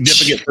just a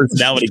significant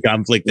personality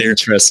conflict there.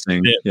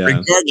 Interesting. Yeah.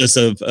 Regardless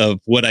of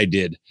what I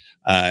did,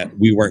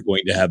 we weren't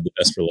going to have the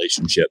best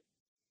relationship.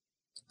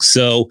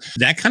 So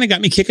that kind of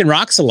got me kicking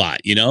rocks a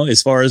lot,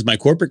 as far as my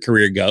corporate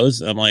career goes.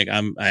 I'm like,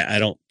 I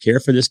don't care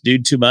for this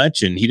dude too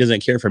much, and he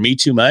doesn't care for me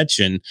too much.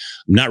 And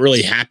I'm not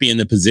really happy in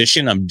the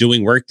position. I'm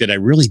doing work that I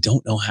really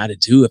don't know how to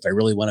do, if I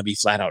really want to be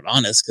flat out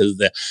honest, because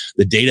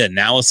the data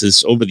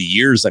analysis over the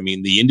years,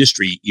 the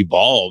industry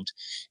evolved.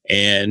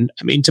 And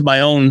to my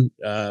own,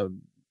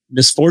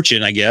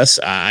 misfortune, I guess,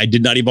 I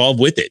did not evolve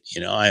with it.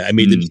 I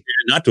made the decision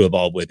not to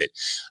evolve with it.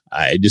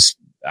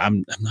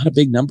 I'm not a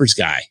big numbers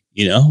guy.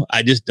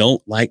 I just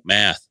don't like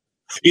math.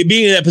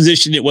 Being in that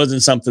position, it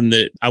wasn't something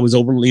that I was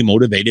overly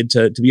motivated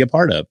to be a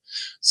part of.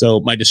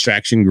 So my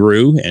distraction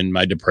grew, and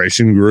my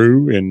depression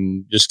grew,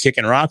 and just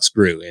kicking rocks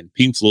grew. And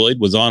Pink Floyd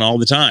was on all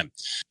the time.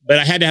 But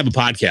I had to have a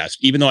podcast.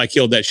 Even though I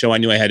killed that show, I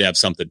knew I had to have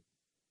something.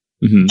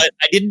 But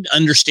I didn't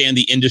understand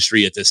the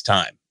industry at this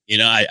time.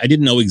 I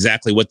didn't know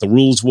exactly what the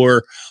rules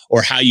were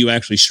or how you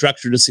actually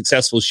structured a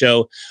successful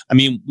show.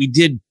 We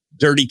did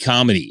dirty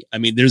comedy.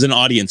 There's an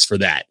audience for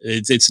that.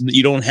 It's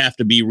you don't have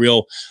to be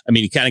real.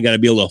 You kind of got to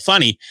be a little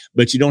funny,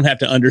 but you don't have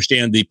to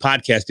understand the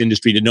podcast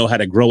industry to know how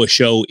to grow a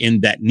show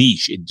in that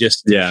niche. It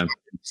just,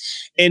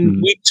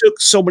 And we took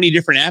so many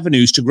different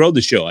avenues to grow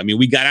the show.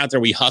 We got out there,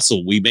 we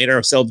hustled, we made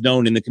ourselves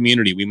known in the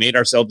community. We made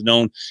ourselves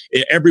known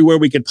everywhere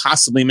we could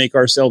possibly make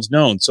ourselves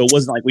known. So it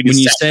wasn't like we just,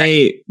 when you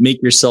say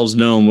make yourselves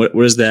known, what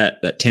does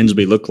that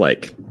tangibly look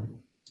like?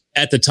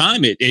 At the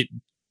time, it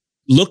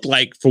looked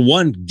like, for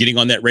one, getting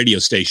on that radio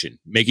station,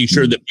 making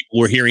sure that people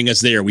were hearing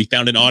us there. We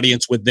found an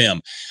audience with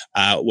them.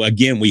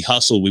 Again, we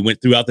hustled. We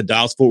went throughout the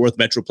Dallas-Fort Worth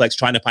Metroplex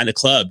trying to find a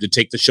club to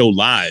take the show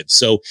live.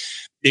 So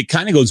it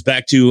kind of goes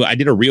back to, I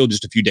did a reel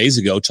just a few days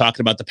ago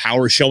talking about the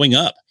power of showing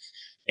up.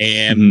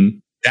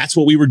 And that's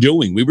what we were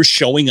doing. We were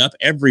showing up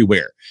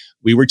everywhere.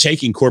 We were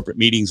taking corporate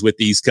meetings with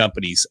these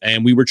companies,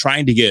 and we were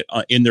trying to get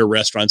in their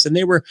restaurants. And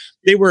they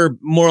were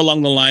more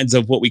along the lines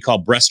of what we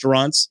call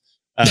restaurants.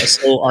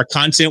 So our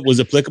content was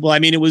applicable. I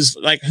mean, it was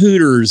like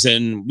Hooters,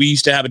 and we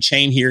used to have a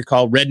chain here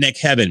called Redneck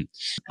Heaven.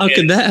 How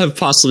could that have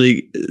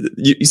possibly?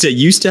 You said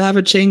used to have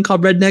a chain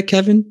called Redneck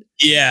Heaven?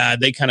 Yeah,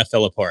 they kind of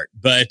fell apart.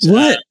 But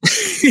what?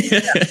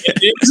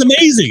 It was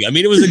amazing. I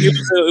mean,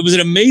 it was an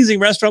amazing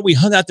restaurant. We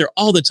hung out there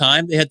all the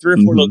time. They had 3 or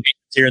 4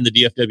 locations here in the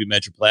DFW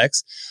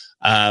Metroplex.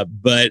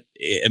 But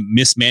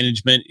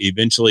mismanagement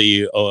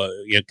eventually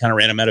kind of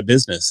ran them out of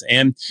business.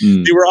 And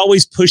they were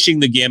always pushing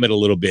the gamut a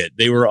little bit.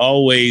 They were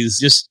always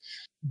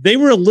they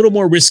were a little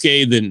more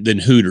risque than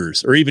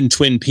Hooters or even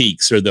Twin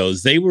Peaks or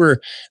those. They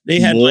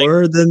had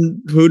more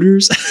than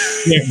Hooters.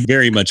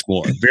 Very much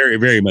more, very,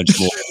 very much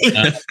more.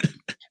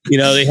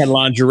 They had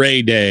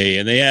lingerie day,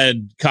 and they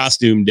had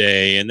costume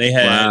day, and they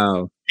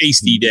had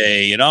tasty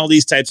day, and all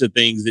these types of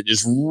things that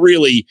just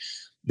really,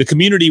 the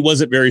community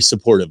wasn't very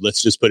supportive.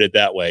 Let's just put it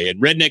that way.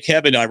 And Redneck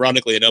Heaven,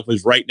 ironically enough,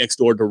 was right next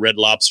door to Red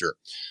Lobster.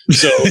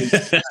 So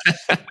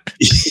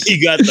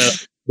you got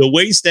the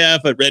wait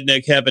staff at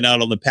Redneck Heaven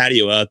out on the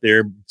patio out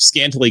there,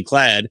 scantily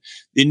clad.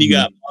 Then you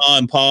got Ma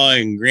and Pa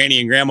and Granny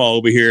and Grandma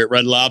over here at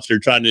Red Lobster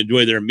trying to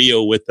enjoy their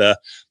meal with the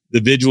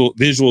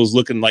visuals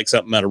looking like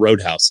something out of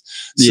Roadhouse.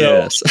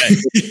 So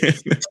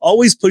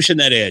always pushing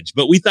that edge,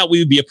 but we thought we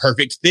would be a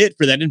perfect fit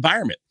for that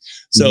environment.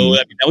 So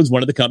that was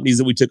one of the companies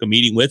that we took a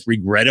meeting with.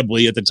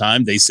 Regrettably, at the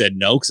time, they said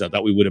no, because I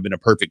thought we would have been a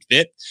perfect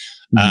fit.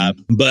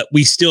 But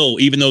we still,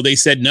 even though they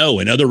said no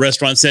and other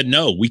restaurants said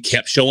no, we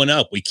kept showing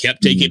up. We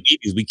kept taking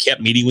meetings. We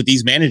kept meeting with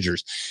these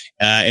managers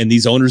and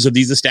these owners of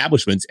these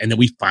establishments. And then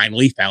we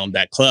finally found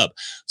that club.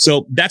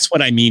 So that's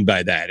what I mean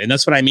by that. And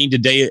that's what I mean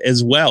today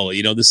as well.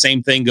 The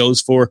same thing goes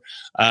for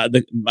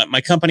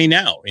my company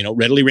now,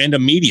 Readily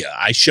Random Media.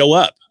 I show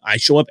up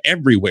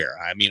everywhere.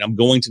 I mean, I'm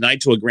going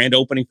tonight to a grand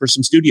opening for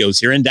some studios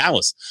here in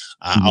Dallas.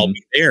 I'll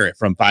be there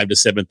from 5 to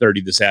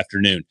 7:30 this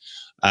afternoon.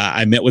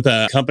 I met with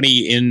a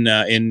company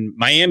in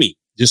Miami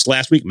just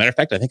last week. Matter of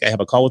fact, I think I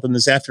have a call with them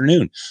this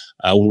afternoon.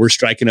 Where we're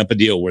striking up a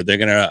deal where they're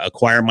going to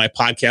acquire my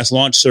podcast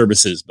launch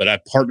services, but I'm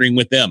partnering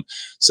with them.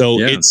 So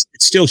it's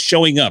still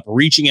showing up,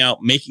 reaching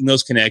out, making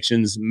those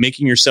connections,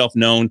 making yourself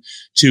known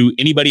to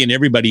anybody and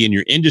everybody in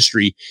your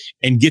industry,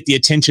 and get the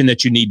attention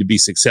that you need to be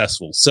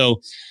successful.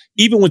 So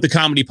even with the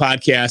comedy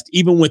podcast,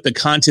 even with the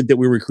content that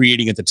we were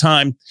creating at the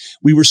time,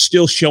 we were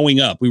still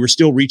showing up. We were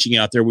still reaching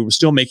out there. We were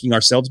still making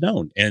ourselves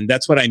known. And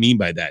that's what I mean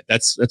by that.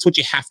 That's what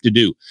you have to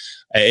do.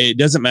 It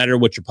doesn't matter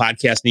what your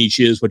podcast niche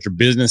is, what your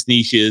business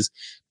niche is.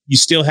 You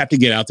still have to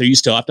get out there. You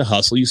still have to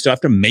hustle. You still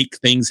have to make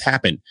things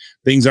happen.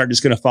 Things aren't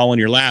just going to fall in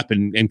your lap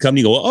and come and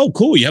you go, oh,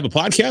 cool, you have a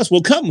podcast?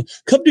 Well, come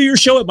do your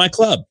show at my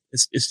club.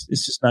 It's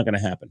just not going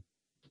to happen.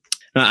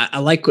 I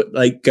like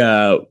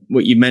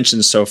what you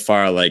mentioned so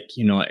far. I like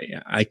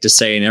to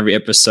say in every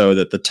episode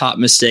that the top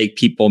mistake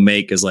people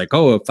make is like,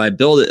 oh,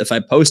 if I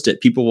post it,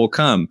 people will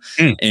come.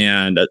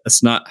 And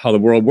that's not how the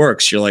world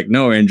works. You're like,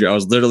 no, Andrew, I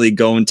was literally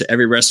going to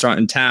every restaurant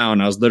in town.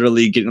 I was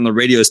literally getting on the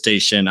radio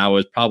station. I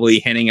was probably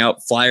handing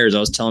out flyers. I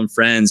was telling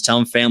friends,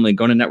 telling family,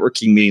 going to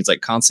networking meetings, like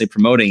constantly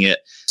promoting it.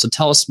 So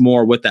tell us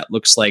more what that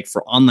looks like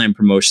for online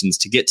promotions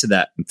to get to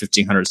that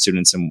 1,500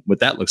 students and what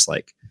that looks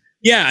like.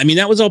 Yeah, I mean,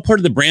 that was all part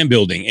of the brand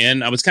building.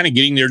 And I was kind of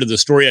getting there to the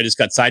story. I just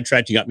got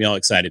sidetracked. You got me all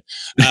excited.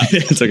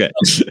 It's okay.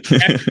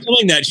 After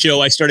telling that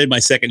show, I started my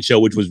second show,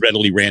 which was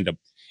Readily Random.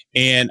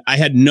 And I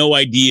had no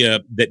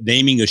idea that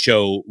naming a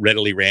show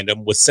Readily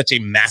Random was such a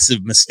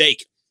massive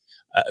mistake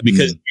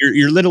because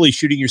you're literally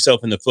shooting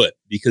yourself in the foot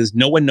because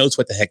no one knows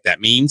what the heck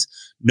that means.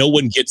 No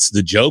one gets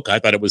the joke. I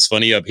thought it was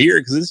funny up here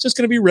because it's just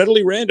going to be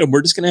readily random.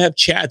 We're just going to have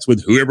chats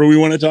with whoever we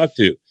want to talk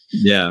to.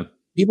 Yeah.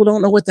 People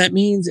don't know what that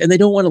means and they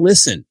don't want to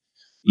listen.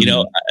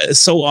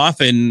 So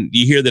often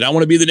you hear that I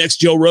want to be the next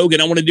Joe Rogan.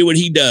 I want to do what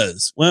he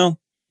does. Well,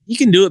 he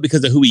can do it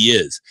because of who he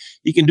is.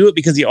 He can do it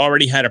because he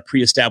already had a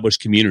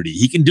pre-established community.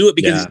 He can do it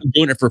because he's been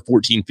doing it for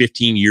 14,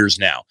 15 years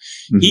now.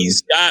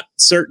 He's got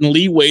certain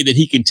leeway that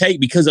he can take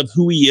because of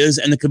who he is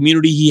and the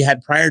community he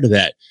had prior to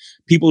that.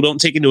 People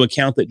don't take into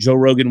account that Joe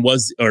Rogan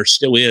was or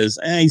still is.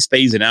 He's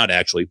phasing out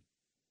actually.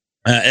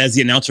 As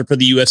the announcer for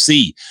the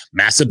UFC,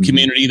 massive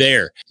community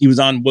there. He was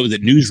on, what was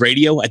it, News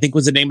Radio, I think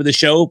was the name of the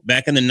show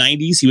back in the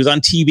 90s. He was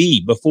on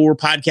TV before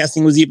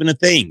podcasting was even a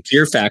thing.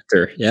 Fear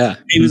Factor, yeah.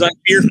 He was on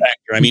Fear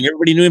Factor. I mean,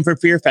 everybody knew him for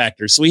Fear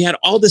Factor. So he had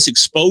all this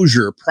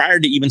exposure prior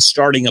to even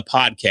starting a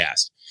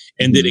podcast.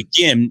 And then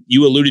again,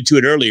 you alluded to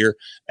it earlier,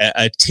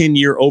 a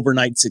 10-year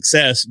overnight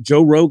success.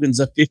 Joe Rogan's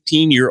a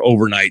 15-year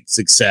overnight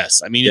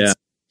success. I mean, it's,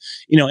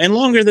 and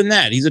longer than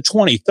that. He's a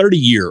 20,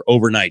 30-year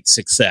overnight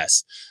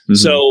success.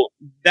 So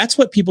that's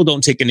what people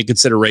don't take into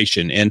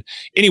consideration. And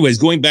anyways,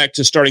 going back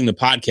to starting the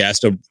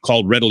podcast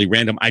called Readily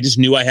Random, I just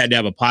knew I had to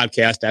have a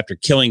podcast after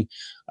killing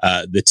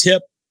the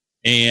tip.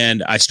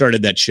 And I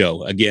started that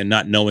show, again,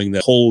 not knowing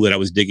the hole that I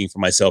was digging for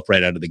myself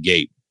right out of the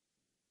gate.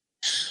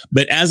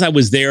 But as I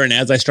was there and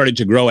as I started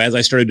to grow, as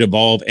I started to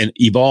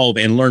evolve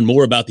and learn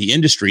more about the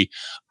industry,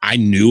 I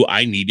knew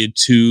I needed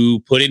to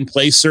put in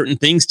place certain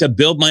things to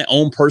build my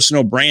own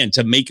personal brand,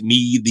 to make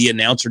me the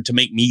announcer, to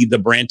make me the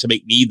brand, to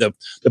make me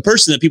the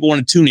person that people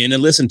want to tune in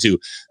and listen to.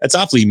 That's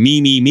awfully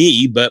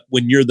me. But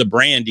when you're the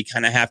brand, you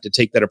kind of have to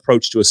take that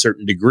approach to a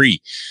certain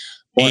degree.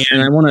 Well,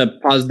 and I want to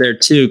pause there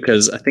too,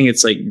 because I think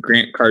it's like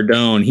Grant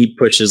Cardone. He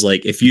pushes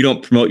like, if you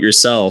don't promote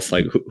yourself,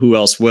 like who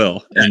else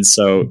will? And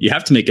so you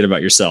have to make it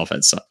about yourself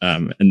at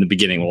in the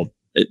beginning. Well,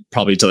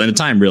 probably till the end of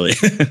time, really.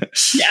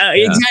 Yeah,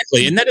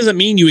 exactly. And that doesn't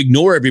mean you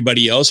ignore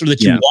everybody else, or that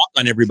you walk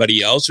on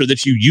everybody else, or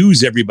that you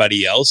use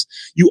everybody else.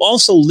 You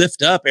also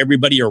lift up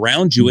everybody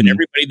around you, and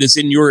everybody that's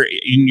in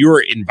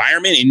your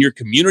environment, in your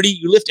community.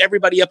 You lift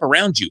everybody up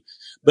around you.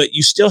 But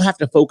you still have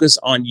to focus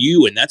on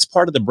you. And that's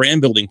part of the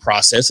brand building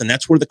process. And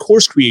that's where the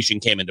course creation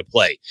came into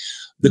play.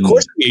 The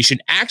course creation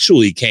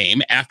actually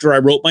came after I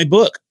wrote my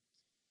book.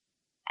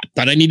 I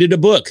thought I needed a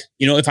book.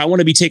 You know, if I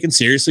want to be taken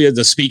seriously as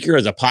a speaker,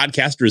 as a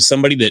podcaster, as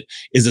somebody that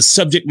is a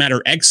subject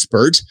matter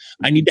expert,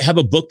 I need to have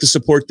a book to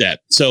support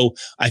that. So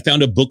I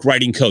found a book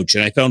writing coach,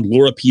 and I found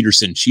Laura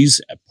Peterson. She's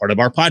part of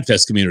our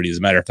Podfest community, as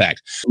a matter of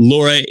fact.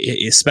 Laura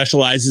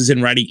specializes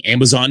in writing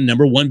Amazon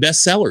 #1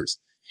 bestsellers.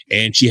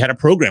 And she had a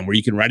program where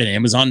you can write an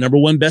Amazon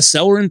 #1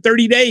 bestseller in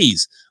 30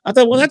 days. I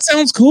thought, well, that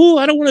sounds cool.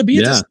 I don't want to be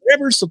at this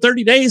forever. So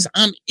 30 days,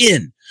 I'm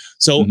in.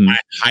 So I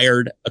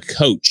hired a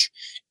coach,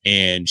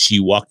 and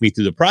she walked me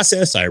through the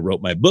process. I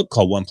wrote my book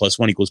called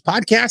 1+1 =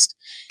 Podcast,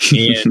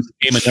 and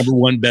became a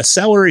 #1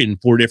 bestseller in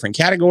 4 different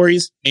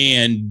categories.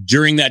 And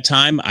during that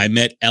time, I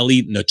met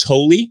Ellie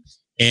Natoli,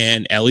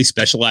 and Ellie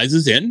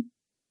specializes in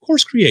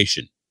course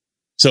creation.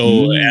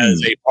 So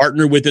as a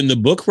partner within the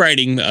book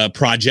writing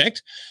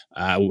project,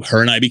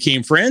 her and I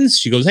became friends.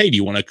 She goes, hey, do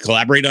you want to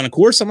collaborate on a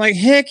course? I'm like,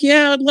 heck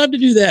yeah, I'd love to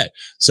do that.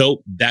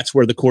 So that's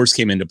where the course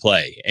came into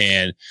play.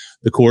 And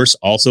the course,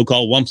 also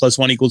called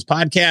 1+1 =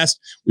 Podcast,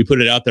 we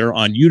put it out there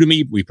on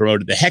Udemy. We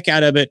promoted the heck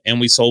out of it, and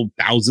we sold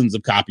thousands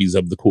of copies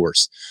of the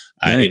course.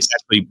 Nice.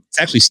 It's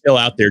actually still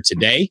out there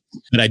today,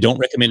 but I don't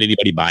recommend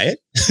anybody buy it.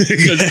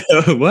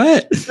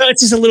 What?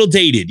 It's just a little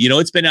dated. You know,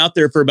 it's been out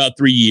there for about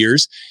 3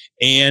 years,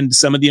 and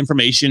some of the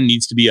information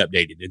needs to be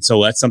updated. And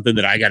so that's something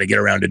that I got to get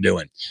around to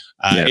doing.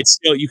 It's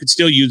still, you could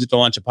still use it to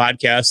launch a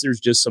podcast. There's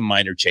just some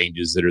minor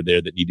changes that are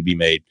there that need to be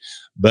made,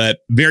 but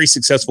very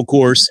successful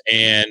course.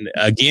 And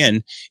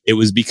again, it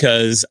was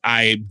because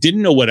I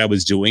didn't know what I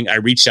was doing. I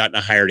reached out and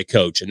I hired a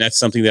coach. And that's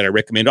something that I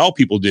recommend all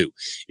people do.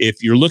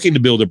 If you're looking to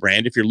build a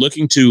brand, if you're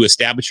looking to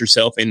establish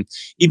yourself in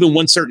even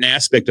one certain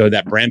aspect of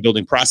that brand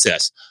building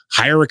process,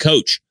 hire a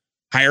coach,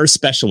 hire a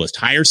specialist,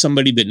 hire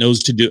somebody that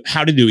knows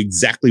how to do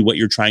exactly what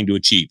you're trying to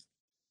achieve.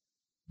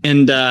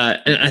 And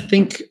I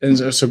think,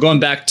 so going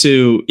back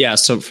to,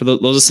 so for those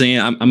listening,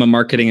 I'm a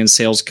marketing and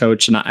sales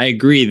coach. And I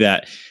agree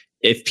that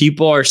if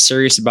people are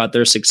serious about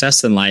their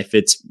success in life,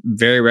 it's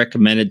very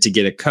recommended to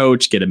get a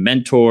coach, get a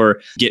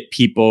mentor, get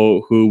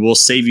people who will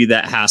save you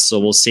that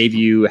hassle, will save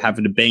you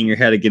having to bang your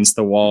head against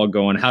the wall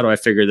going, how do I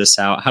figure this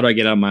out? How do I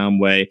get out of my own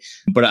way?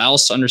 But I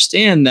also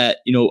understand that,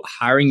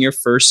 hiring your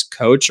first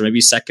coach, or maybe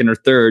second or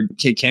third,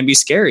 can be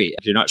scary.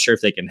 If you're not sure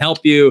if they can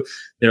help you,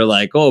 they're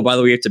like, oh, by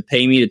the way, you have to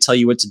pay me to tell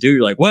you what to do.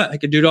 You're like, what? I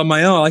can do it on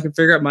my own. I can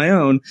figure out my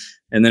own.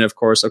 And then, of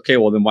course, okay,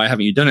 well, then why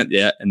haven't you done it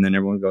yet? And then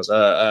everyone goes,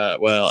 So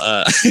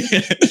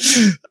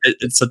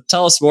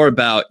tell us more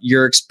about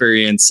your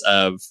experience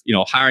of,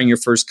 hiring your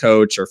first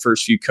coach or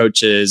first few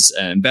coaches,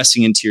 and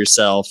investing into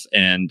yourself,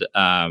 and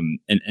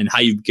how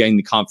you've gained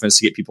the confidence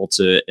to get people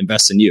to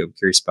invest in you. I'm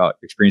curious about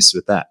your experiences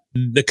with that.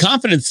 The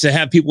confidence to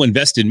have people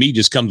invest in me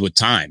just comes with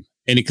time.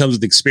 And it comes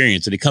with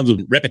experience, and it comes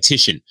with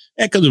repetition.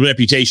 That comes with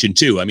reputation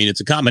too. I mean,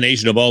 it's a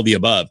combination of all the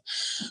above.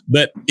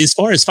 But as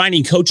far as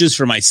finding coaches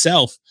for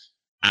myself,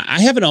 I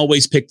haven't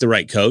always picked the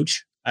right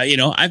coach.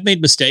 I've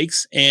made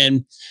mistakes,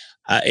 and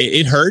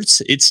it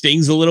hurts. It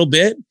stings a little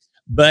bit.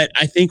 But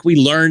I think we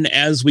learn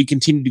as we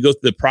continue to go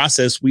through the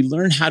process, we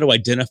learn how to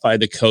identify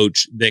the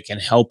coach that can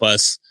help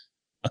us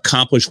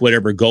accomplish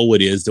whatever goal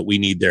it is that we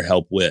need their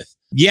help with.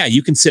 Yeah,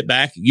 you can sit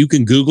back, you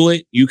can Google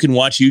it, you can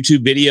watch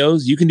YouTube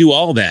videos, you can do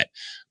all that.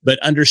 But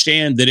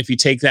understand that if you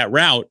take that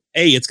route,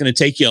 A, it's going to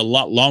take you a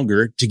lot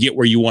longer to get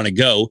where you want to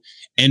go.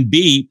 And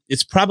B,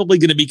 it's probably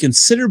going to be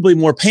considerably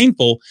more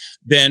painful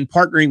than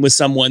partnering with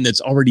someone that's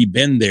already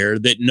been there,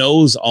 that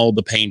knows all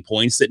the pain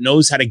points, that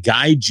knows how to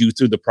guide you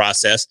through the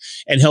process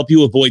and help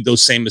you avoid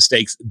those same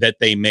mistakes that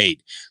they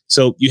made.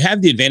 So you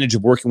have the advantage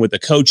of working with a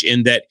coach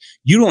in that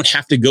you don't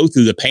have to go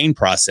through the pain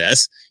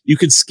process. You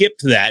can skip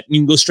to that. You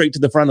can go straight to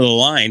the front of the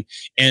line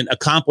and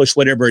accomplish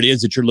whatever it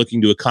is that you're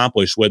looking to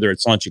accomplish, whether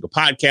it's launching a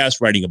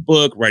podcast, writing a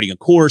book, writing a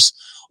course,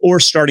 or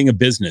starting a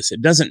business.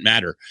 It doesn't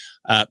matter.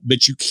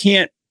 But you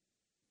can't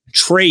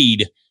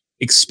trade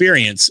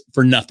experience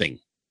for nothing.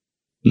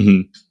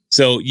 Mm-hmm.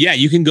 So yeah,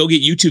 you can go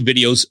get YouTube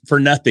videos for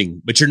nothing,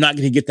 but you're not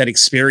going to get that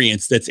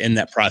experience that's in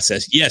that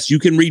process. Yes, you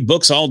can read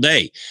books all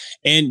day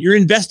and you're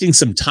investing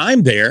some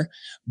time there,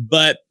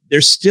 but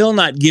they're still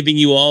not giving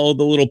you all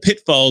the little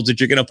pitfalls that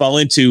you're going to fall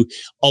into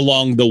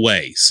along the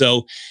way.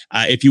 So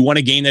if you want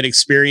to gain that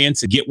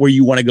experience and get where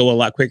you want to go a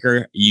lot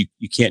quicker, you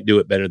can't do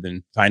it better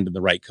than finding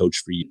the right coach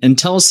for you. And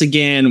tell us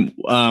again,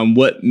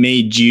 what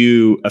made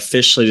you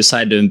officially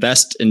decide to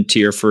invest into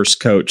your first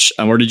coach?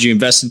 Or did you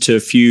invest into a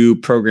few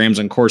programs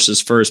and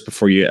courses first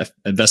before you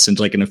invest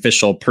into like an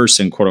official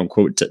person, quote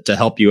unquote, to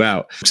help you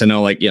out? Because I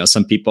know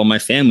some people in my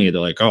family,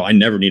 they're like, oh, I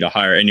never need to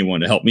hire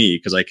anyone to help me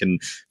because I can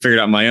figure it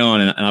out on my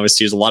own. And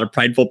obviously there's a lot of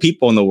prideful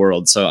people in the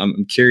world. So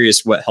I'm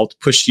curious what helped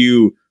push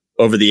you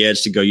over the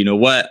edge to go, you know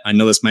what? I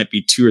know this might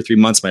be 2 or 3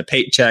 months of my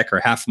paycheck or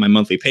half of my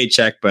monthly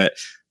paycheck, but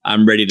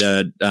I'm ready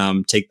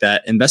to take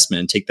that investment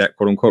and take that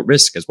quote unquote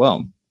risk as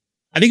well.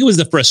 I think it was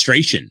the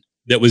frustration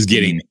that was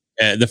getting me.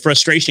 The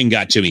frustration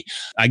got to me.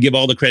 I give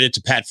all the credit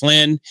to Pat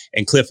Flynn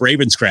and Cliff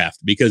Ravenscraft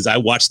because I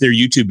watched their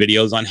YouTube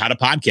videos on how to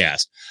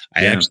podcast.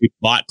 I actually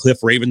bought Cliff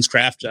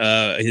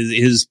Ravenscraft,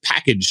 his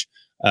package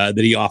that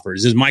he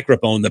offers, his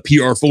microphone, the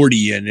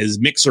PR40 and his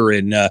mixer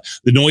and the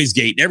noise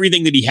gate and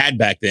everything that he had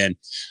back then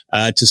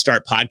to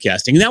start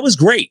podcasting. And that was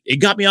great.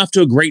 It got me off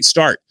to a great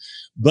start,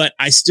 but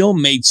I still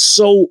made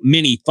so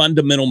many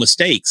fundamental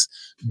mistakes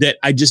that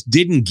I just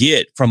didn't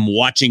get from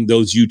watching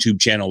those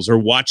YouTube channels or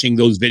watching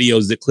those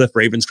videos that Cliff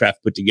Ravenscraft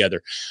put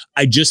together.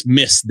 I just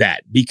missed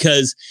that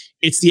because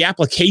it's the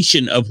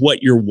application of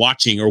what you're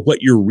watching or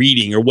what you're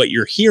reading or what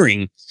you're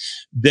hearing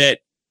that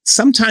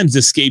sometimes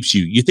escapes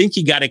you. You think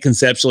you got it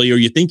conceptually, or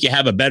you think you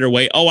have a better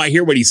way. Oh, I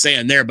hear what he's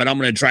saying there, but I'm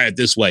going to try it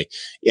this way.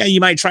 Yeah,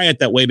 you might try it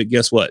that way, but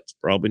guess what? It's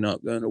probably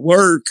not going to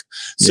work.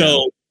 Yeah.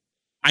 So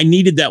I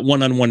needed that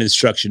one-on-one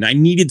instruction. I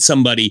needed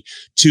somebody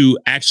to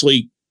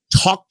actually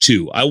talk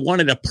to. I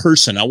wanted a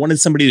person. I wanted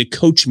somebody to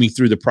coach me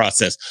through the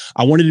process.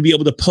 I wanted to be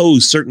able to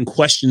pose certain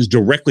questions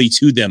directly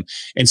to them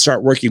and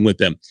start working with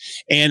them.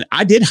 And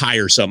I did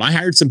hire some. I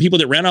hired some people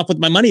that ran off with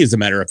my money, as a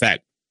matter of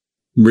fact.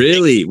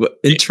 Really?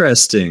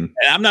 Interesting.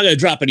 I'm not going to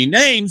drop any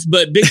names,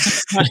 but big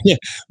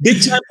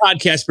time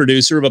podcast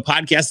producer of a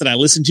podcast that I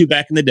listened to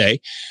back in the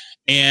day.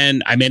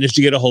 And I managed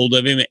to get a hold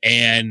of him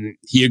and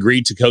he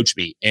agreed to coach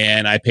me.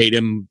 And I paid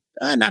him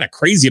not a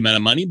crazy amount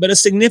of money, but a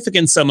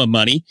significant sum of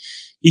money.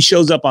 He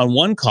shows up on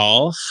one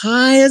call,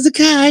 high as a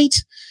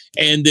kite,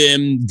 and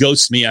then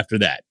ghosts me after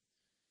that.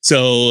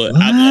 So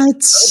I'm like, okay,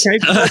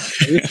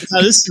 this is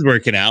how this is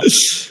working out.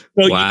 So,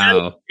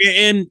 wow.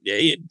 And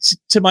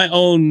to my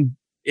own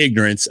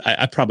ignorance,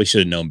 I probably should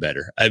have known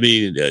better. I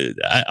mean,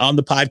 on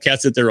the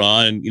podcast that they're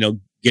on,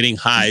 getting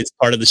high is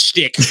part of the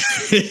shtick.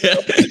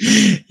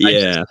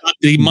 Yeah.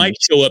 He might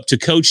show up to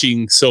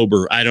coaching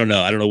sober. I don't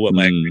know. I don't know what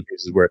my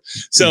expectations were.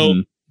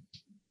 So,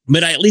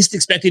 but I at least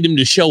expected him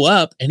to show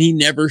up, and he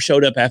never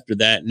showed up after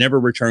that, never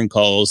returned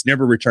calls,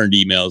 never returned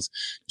emails,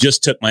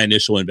 just took my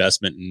initial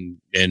investment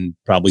and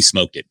probably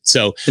smoked it.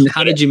 So, and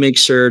how did you make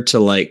sure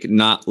to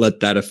not let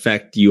that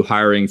affect you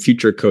hiring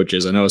future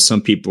coaches? I know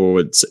some people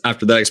would,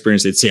 after that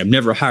experience, they'd say, I'm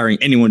never hiring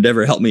anyone to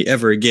ever help me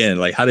ever again.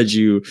 How did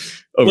you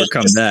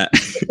overcome that?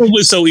 It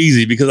was so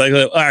easy because I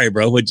go, all right,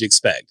 bro, what'd you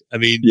expect? I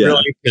mean,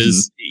 really,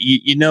 because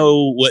you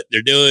know what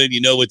they're doing, you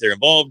know what they're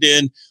involved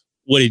in.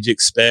 What did you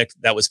expect?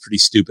 That was pretty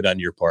stupid on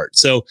your part.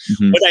 So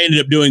what I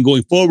ended up doing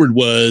going forward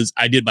was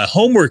I did my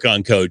homework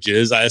on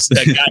coaches. I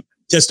got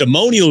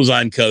testimonials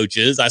on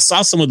coaches. I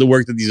saw some of the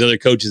work that these other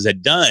coaches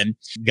had done,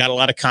 got a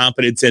lot of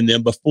confidence in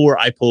them before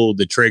I pulled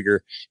the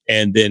trigger.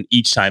 And then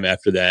each time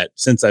after that,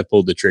 since I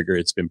pulled the trigger,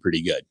 it's been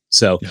pretty good.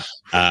 So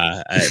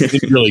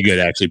it's really good,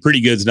 actually. Pretty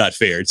good is not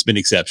fair. It's been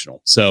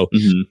exceptional. So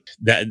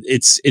that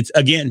it's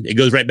again, it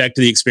goes right back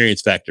to the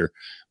experience factor.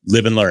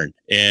 Live and learn.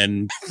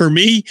 And for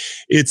me,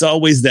 it's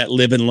always that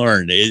live and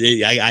learn.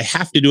 I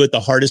have to do it the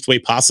hardest way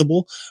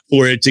possible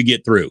for it to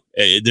get through.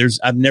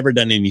 I've never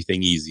done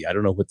anything easy. I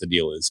don't know what the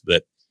deal is,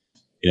 but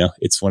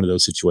it's one of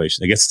those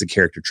situations. I guess it's a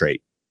character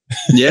trait.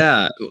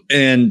 Yeah.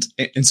 And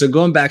so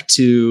going back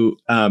to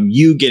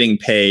you getting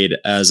paid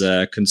as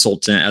a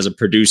consultant, as a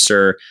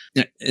producer.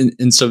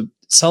 And so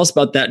tell us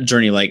about that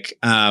journey.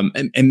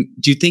 And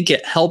do you think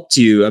it helped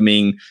you? I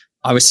mean,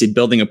 obviously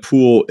building a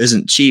pool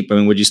isn't cheap. I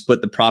mean, would you split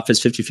the profits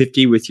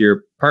 50-50 with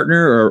your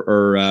partner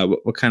or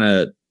what kind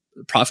of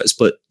profit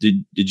split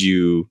did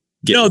you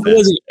get? No, there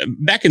wasn't.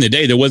 Back in the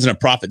day, there wasn't a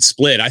profit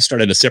split. I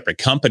started a separate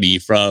company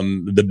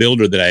from the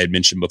builder that I had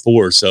mentioned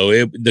before.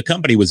 So the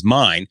company was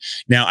mine.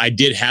 Now, I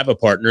did have a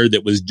partner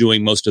that was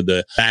doing most of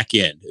the back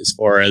end as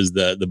far as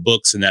the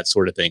books and that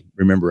sort of thing.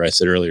 Remember, I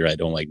said earlier, I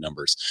don't like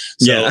numbers.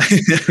 So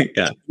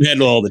we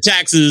handle all the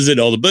taxes and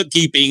all the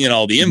bookkeeping and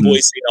all the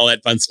invoicing and all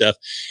that fun stuff.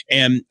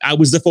 And I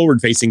was the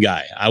forward-facing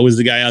guy. I was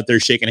the guy out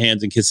there shaking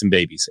hands and kissing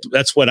babies.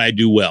 That's what I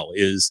do well,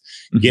 is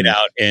get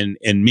out and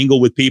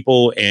mingle with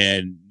people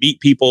and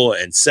meet people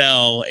and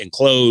sell and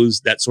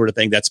close, that sort of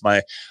thing. That's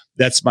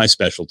my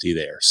specialty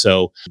there.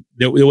 So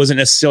there wasn't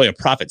necessarily a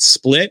profit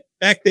split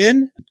back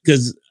then,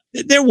 because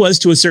there was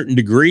to a certain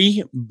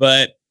degree,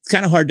 but it's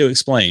kind of hard to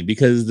explain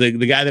because the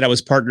guy that I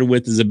was partnered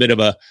with is a bit of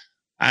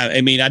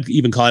I'd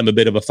even call him a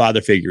bit of a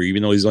father figure,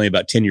 even though he's only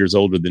about 10 years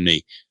older than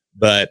me.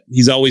 but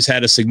he's always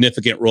had a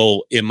significant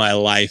role in my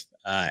life.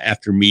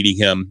 After meeting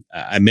him,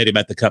 I met him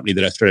at the company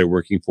that I started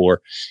working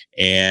for,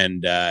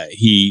 and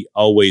he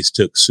always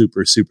took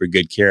super, super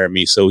good care of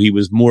me. So he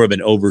was more of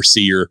an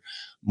overseer,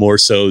 more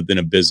so than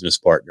a business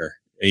partner.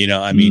 It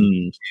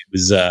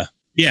was,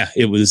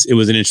 it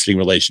was an interesting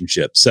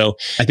relationship. So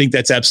I think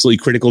that's absolutely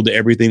critical to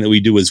everything that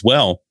we do as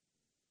well.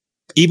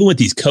 Even with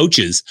these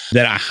coaches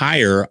that I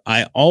hire,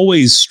 I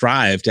always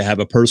strive to have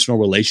a personal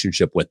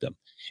relationship with them.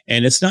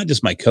 And it's not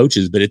just my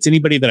coaches, but it's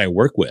anybody that I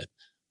work with.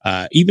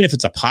 Even if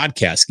it's a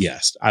podcast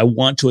guest, I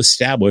want to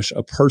establish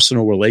a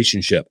personal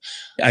relationship.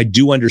 I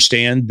do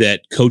understand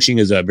that coaching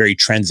is a very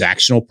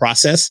transactional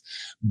process,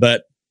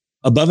 but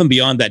above and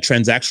beyond that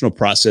transactional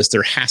process,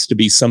 there has to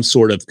be some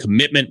sort of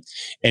commitment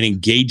and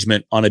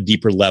engagement on a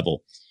deeper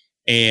level.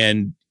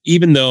 And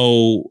even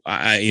though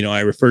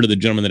I refer to the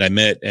gentleman that I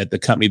met at the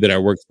company that I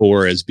worked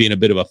for as being a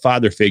bit of a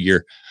father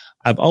figure,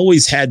 I've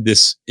always had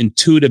this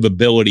intuitive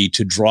ability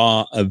to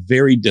draw a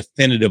very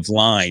definitive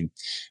line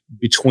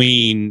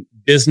between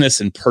business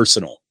and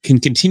personal. Can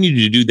continue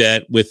to do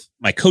that with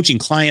my coaching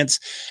clients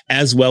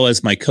as well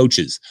as my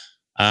coaches.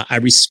 I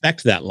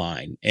respect that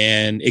line,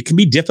 and it can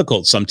be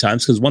difficult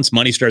sometimes because once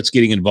money starts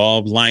getting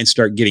involved, lines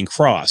start getting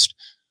crossed.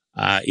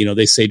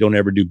 They say don't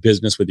ever do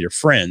business with your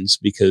friends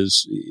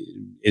because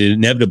it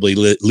inevitably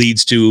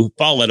leads to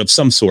fallout of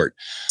some sort.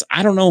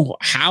 I don't know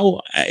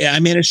how I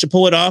managed to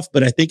pull it off,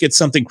 but I think it's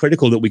something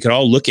critical that we could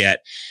all look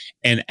at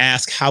and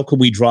ask, how can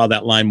we draw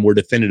that line more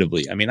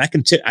definitively? I mean, I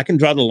can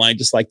draw the line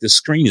just like this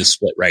screen is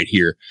split right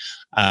here.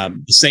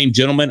 The same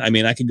gentleman,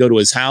 I could go to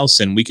his house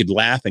and we could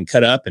laugh and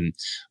cut up, and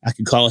I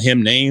could call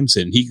him names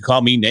and he could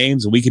call me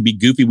names, and we could be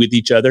goofy with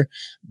each other.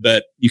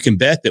 But you can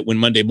bet that when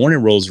Monday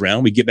morning rolls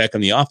around, we get back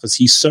in the office,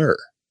 he's sir.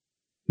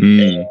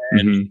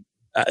 And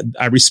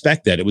I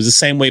respect that. It was the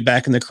same way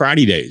back in the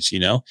karate days,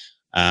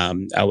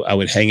 I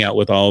would hang out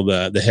with all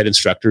the head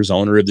instructors,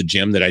 owner of the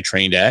gym that I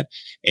trained at.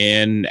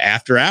 And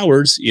after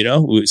hours,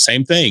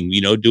 same thing,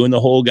 doing the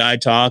whole guy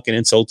talk and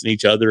insulting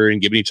each other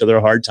and giving each other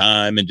a hard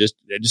time and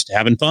just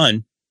having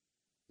fun.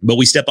 But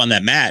we step on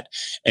that mat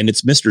and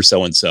it's Mr.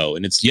 So-and-so,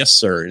 and it's yes,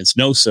 sir. And it's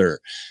no, sir.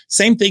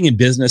 Same thing in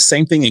business,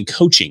 same thing in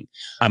coaching.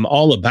 I'm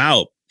all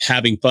about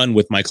having fun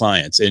with my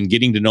clients and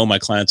getting to know my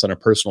clients on a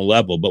personal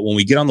level. But when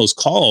we get on those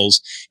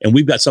calls and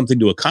we've got something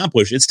to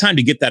accomplish, it's time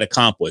to get that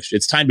accomplished.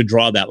 It's time to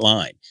draw that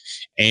line.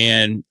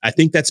 And I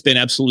think that's been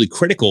absolutely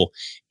critical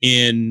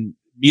in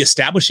me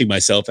establishing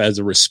myself as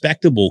a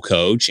respectable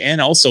coach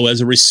and also as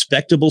a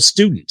respectable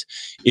student,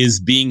 is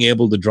being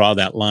able to draw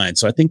that line.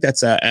 So I think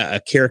that's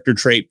a character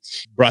trait.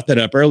 Brought that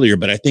up earlier,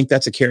 but I think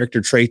that's a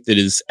character trait that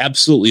is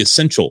absolutely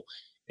essential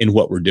in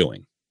what we're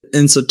doing.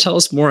 And so tell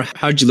us more,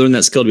 how did you learn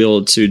that skill to be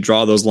able to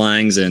draw those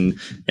lines and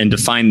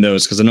define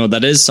those? Because I know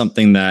that is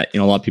something that, a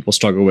lot of people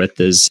struggle with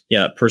is,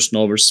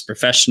 personal versus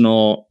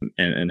professional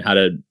and how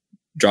to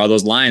draw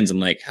those lines.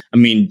 And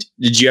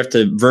did you have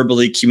to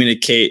verbally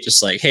communicate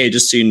just like, hey,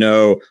 just so you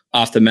know,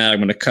 off the mat, I'm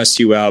going to cuss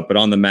you out, but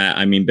on the mat,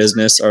 I mean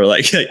business, or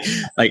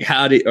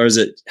how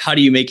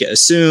do you make it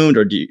assumed,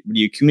 or do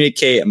you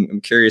communicate?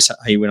 I'm curious how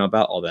you went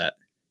about all that.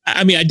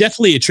 I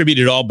definitely attribute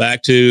it all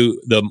back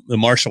to the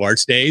martial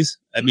arts days.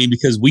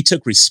 Because we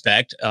took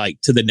respect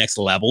to the next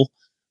level.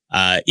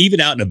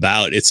 Even out and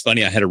about, it's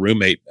funny. I had a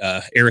roommate,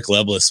 Eric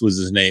Lovelace was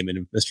his name, and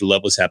if Mr.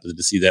 Lovelace happens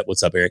to see that,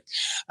 what's up, Eric?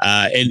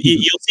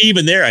 You'll see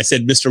even there, I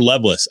said, Mr.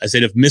 Lovelace. I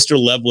said, if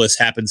Mr. Lovelace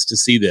happens to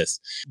see this,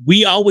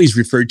 we always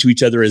referred to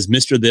each other as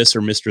Mr. this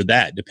or Mr.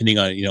 that, depending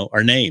on,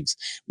 our names.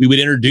 We would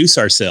introduce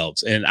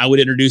ourselves, and I would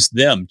introduce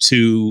them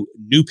to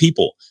new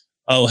people.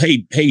 Oh,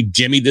 hey,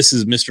 Jimmy, this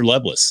is Mr.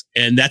 Lovelace.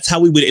 And that's how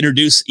we would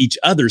introduce each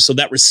other. So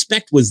that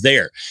respect was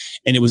there.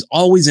 And it was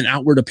always an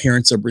outward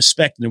appearance of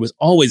respect. And there was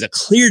always a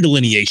clear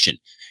delineation.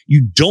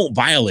 You don't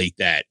violate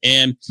that.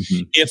 And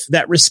if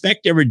that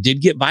respect ever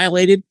did get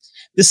violated,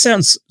 this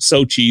sounds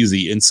so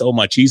cheesy and so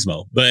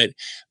machismo, but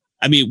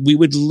we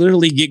would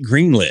literally get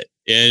greenlit.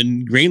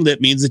 And greenlit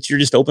means that you're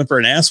just open for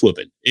an ass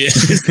whooping.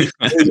 It's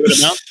what it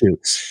amounts to.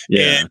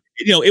 Yeah. And,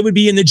 it would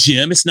be in the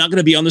gym. It's not going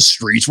to be on the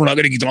streets. We're not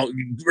going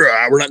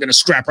to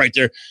scrap right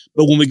there.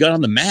 But when we got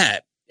on the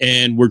mat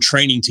and we're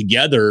training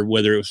together,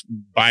 whether it was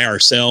by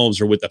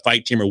ourselves or with the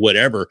fight team or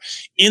whatever,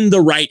 in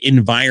the right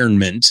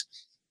environment,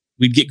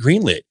 we'd get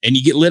greenlit and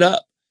you get lit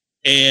up.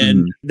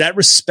 And that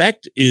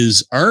respect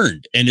is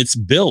earned and it's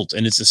built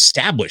and it's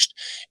established.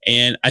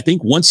 And I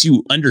think once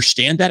you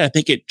understand that, I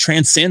think it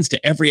transcends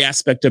to every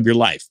aspect of your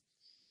life.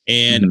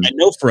 And I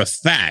know for a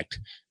fact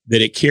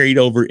that it carried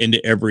over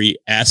into every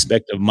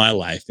aspect of my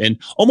life,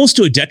 and almost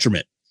to a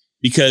detriment,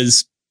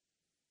 because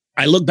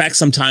I look back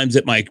sometimes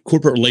at my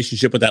corporate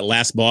relationship with that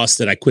last boss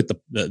that I quit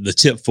the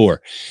tip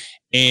for.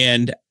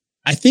 And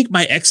I think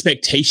my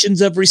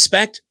expectations of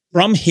respect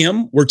from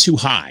him were too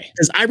high,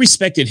 because I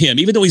respected him.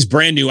 Even though he's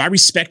brand new, I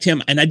respect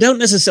him. And I don't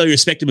necessarily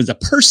respect him as a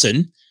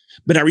person,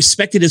 but I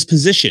respected his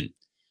position.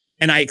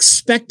 And I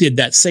expected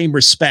that same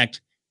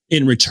respect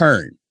in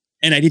return.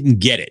 And I didn't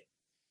get it.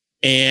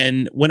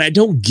 And when I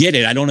don't get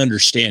it, I don't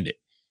understand it.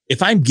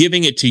 If I'm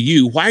giving it to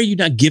you, why are you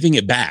not giving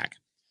it back?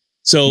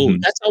 So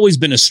that's always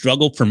been a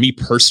struggle for me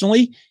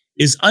personally,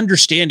 is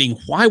understanding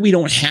why we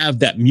don't have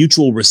that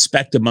mutual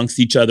respect amongst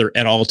each other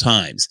at all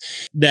times.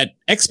 That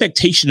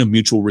expectation of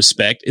mutual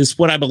respect is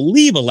what I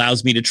believe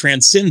allows me to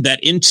transcend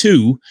that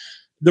into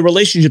the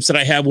relationships that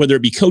I have, whether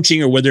it be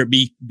coaching or whether it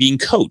be being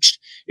coached.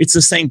 It's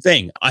the same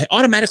thing. I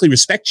automatically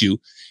respect you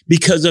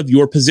because of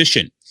your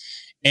position,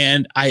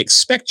 and I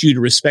expect you to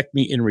respect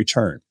me in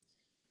return.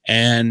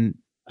 And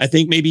I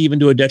think maybe even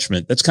to a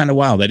detriment. That's kind of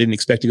wild. I didn't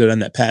expect to go down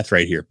that path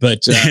right here,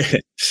 but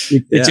it's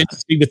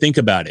interesting to think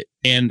about it.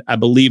 And I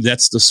believe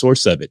that's the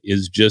source of it,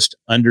 is just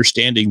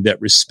understanding that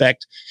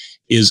respect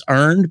is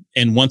earned.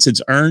 And once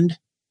it's earned,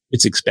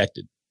 it's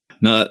expected.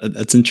 No,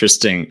 that's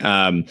interesting.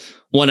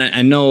 One,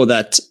 I know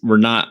that we're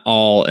not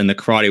all in the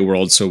karate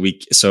world, so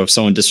if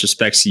someone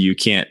disrespects you, you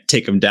can't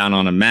take them down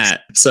on a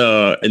mat.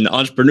 So in the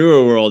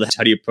entrepreneurial world,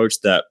 how do you approach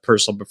that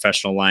personal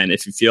professional line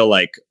if you feel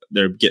like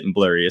they're getting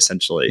blurry,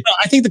 essentially? Well,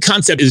 I think the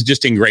concept is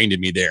just ingrained in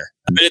me there.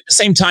 But at the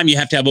same time, you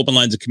have to have open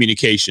lines of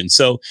communication.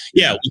 So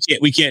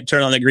we can't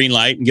turn on the green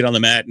light and get on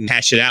the mat and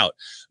hash it out.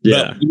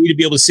 Yeah. But we need to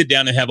be able to sit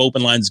down and have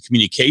open lines of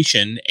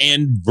communication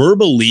and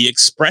verbally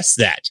express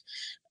that,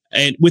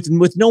 and with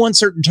no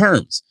uncertain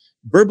terms.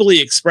 Verbally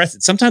express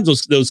it.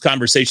 Sometimes those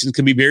conversations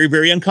can be very,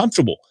 very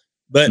uncomfortable,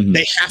 but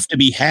they have to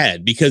be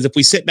had, because if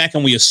we sit back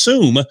and we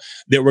assume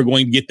that we're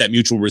going to get that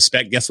mutual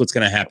respect, guess what's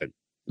going to happen?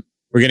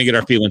 We're going to get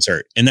our feelings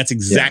hurt. And that's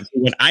exactly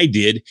what I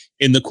did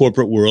in the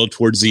corporate world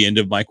towards the end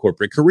of my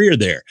corporate career.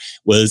 There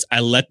was,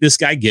 I let this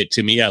guy get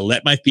to me. I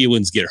let my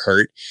feelings get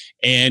hurt,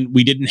 and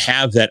we didn't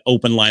have that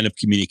open line of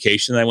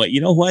communication. And I went,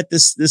 you know what?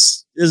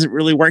 This isn't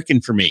really working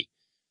for me.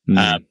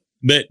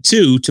 But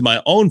to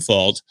my own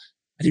fault,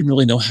 I didn't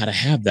really know how to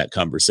have that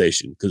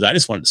conversation because I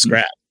just wanted to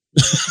scrap.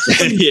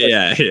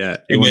 Yeah.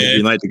 You want the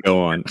green light to go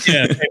on.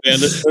 Hey man,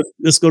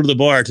 let's go to the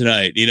bar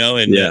tonight,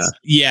 and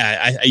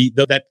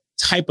that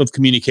type of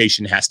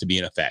communication has to be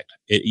in effect.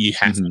 You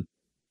have to.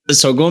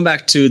 So going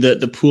back to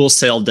the pool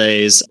sale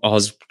days, I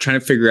was trying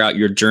to figure out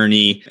your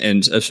journey.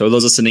 And so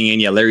those listening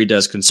in, Larry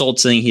does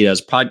consulting. He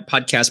does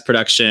podcast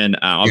production.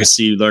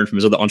 Obviously, you learn from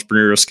his other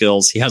entrepreneurial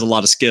skills. He has a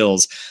lot of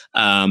skills,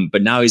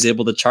 but now he's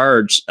able to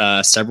charge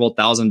several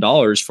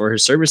 $1,000s for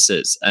his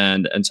services.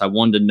 And so I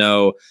wanted to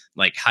know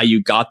how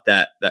you got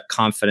that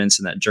confidence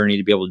and that journey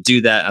to be able to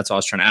do that. That's what I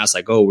was trying to ask.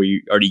 Were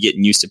you already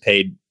getting used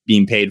to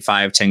being paid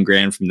 $5-10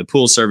 grand from the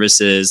pool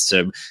services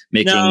to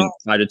making $5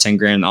 to $10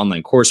 grand in the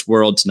online course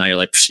world to now you're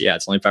like,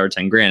 it's only $5 or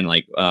 $10 grand.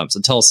 So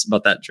tell us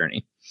about that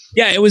journey.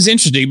 Yeah, it was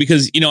interesting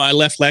because, I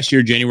left last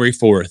year, January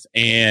 4th,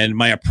 and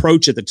my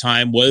approach at the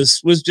time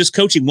was just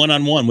coaching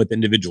one-on-one with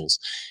individuals.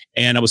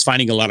 And I was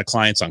finding a lot of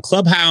clients on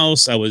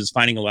Clubhouse. I was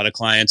finding a lot of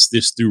clients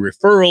through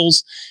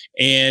referrals,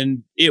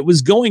 and it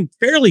was going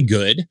fairly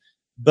good,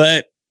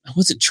 but I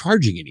wasn't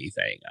charging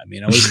anything. I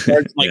mean, I was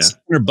charging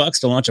 $600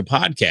 to launch a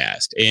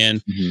podcast.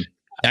 And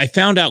I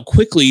found out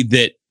quickly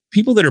that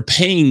people that are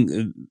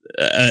paying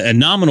a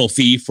nominal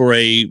fee for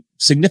a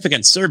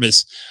significant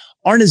service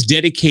aren't as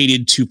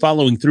dedicated to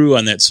following through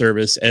on that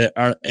service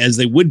as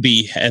they would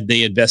be had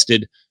they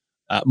invested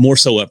more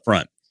so up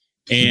front.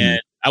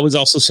 And I was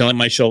also selling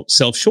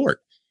myself short.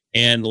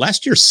 And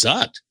last year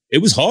sucked.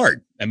 It was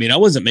hard. I mean, I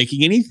wasn't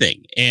making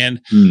anything. And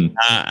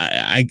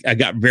I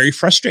got very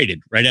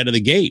frustrated right out of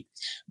the gate.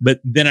 But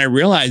then I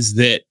realized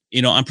that,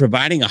 I'm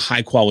providing a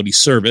high quality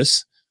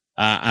service.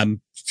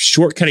 I'm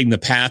shortcutting the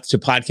path to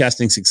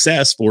podcasting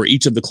success for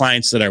each of the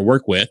clients that I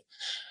work with,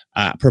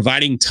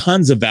 providing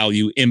tons of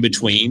value in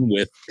between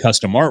with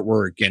custom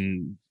artwork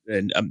and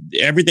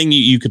everything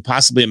you could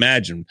possibly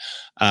imagine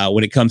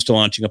when it comes to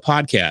launching a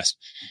podcast,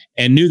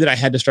 and knew that I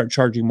had to start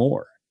charging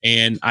more.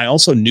 And I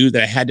also knew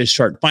that I had to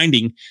start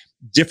finding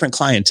different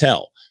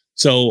clientele.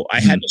 So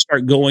I had to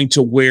start going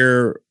to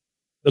where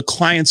the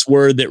clients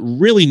were that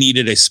really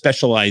needed a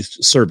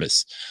specialized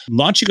service.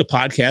 Launching a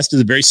podcast is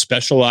a very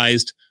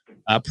specialized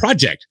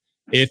project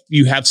if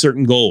you have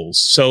certain goals.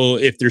 So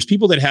if there's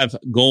people that have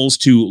goals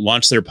to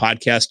launch their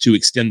podcast to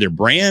extend their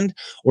brand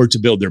or to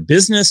build their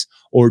business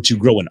or to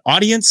grow an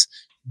audience,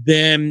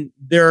 then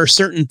there are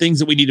certain things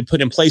that we need to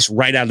put in place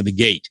right out of the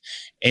gate.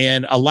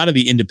 And a lot of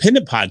the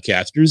independent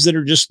podcasters that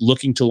are just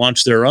looking to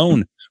launch their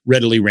own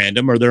readily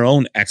random or their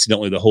own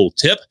accidentally the whole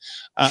tip,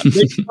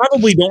 they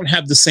probably don't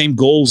have the same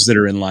goals that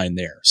are in line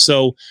there.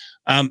 So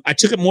I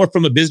took it more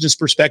from a business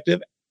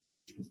perspective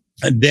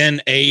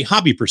than a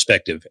hobby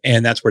perspective.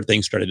 And that's where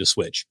things started to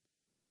switch.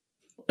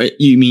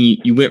 You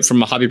mean you went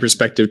from a hobby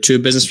perspective to a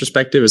business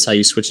perspective is how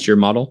you switched your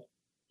model?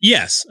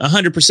 Yes,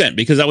 100%,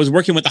 because I was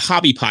working with a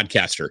hobby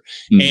podcaster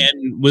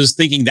and was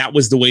thinking that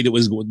was the way that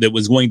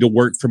was going to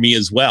work for me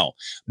as well.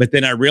 But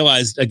then I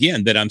realized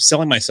again that I'm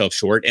selling myself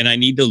short and I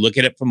need to look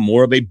at it from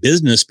more of a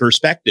business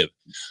perspective.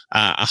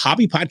 A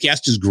hobby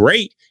podcast is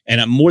great, and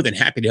I'm more than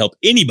happy to help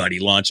anybody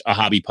launch a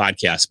hobby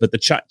podcast. But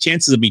the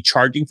chances of me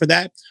charging for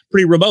that,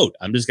 pretty remote.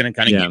 I'm just going to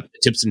kind of give you the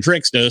tips and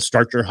tricks to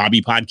start your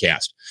hobby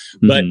podcast.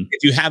 But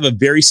if you have a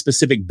very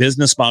specific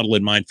business model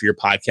in mind for your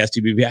podcast,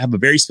 if you have a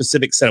very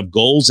specific set of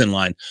goals in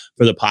line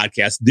for the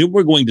podcast, then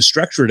we're going to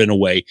structure it in a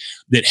way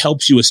that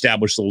helps you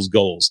establish those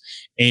goals.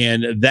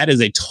 And that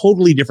is a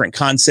totally different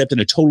concept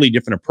and a totally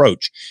different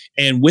approach.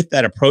 And with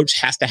that approach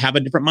has to have a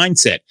different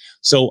mindset.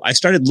 So I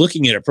started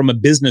looking at it from a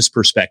business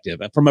perspective,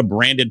 from a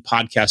branded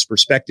podcast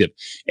perspective,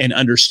 and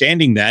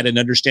understanding that and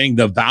understanding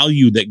the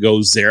value that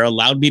goes there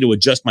allowed me to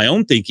adjust my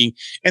own thinking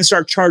and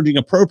start charging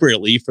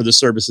appropriately for the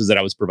services that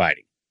I was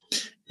providing.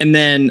 And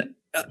then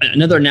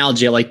another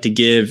analogy I like to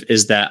give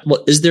is that,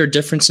 well, is there a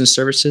difference in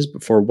services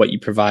for what you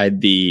provide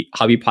the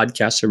hobby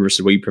podcaster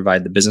versus what you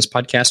provide the business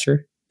podcaster?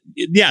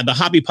 Yeah, the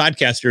hobby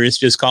podcaster is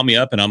just call me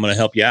up and I'm going to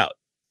help you out.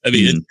 I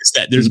mean, it's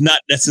that there's not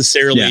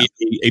necessarily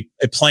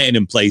a plan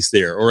in place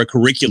there or a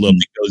curriculum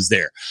that goes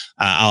there.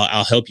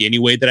 I'll help you any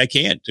way that I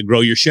can to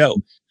grow your show.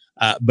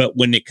 But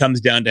when it comes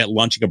down to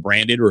launching a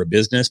branded or a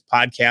business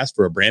podcast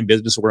for a brand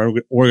business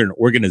or an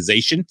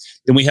organization,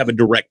 then we have a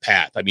direct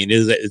path. I mean,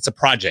 it's a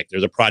project.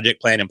 There's a project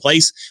plan in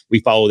place.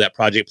 We follow that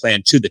project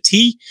plan to the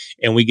T,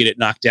 and we get it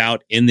knocked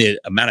out in the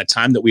amount of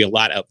time that we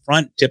allot up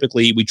front.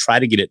 Typically, we try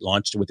to get it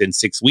launched within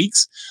 6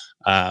 weeks.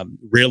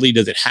 Rarely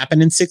does it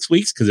happen in 6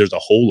 weeks because there's a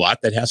whole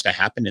lot that has to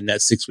happen in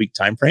that 6 week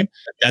time frame.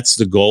 That's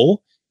the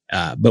goal.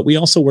 But we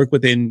also work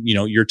within,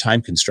 your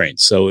time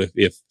constraints. So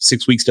if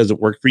 6 weeks doesn't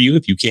work for you,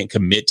 if you can't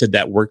commit to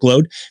that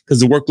workload, because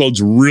the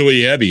workload's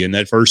really heavy in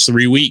that first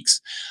 3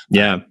 weeks,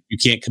 you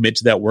can't commit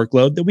to that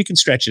workload, then we can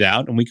stretch it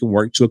out and we can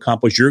work to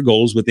accomplish your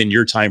goals within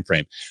your time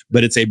frame.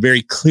 But it's a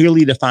very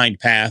clearly defined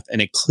path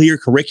and a clear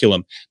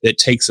curriculum that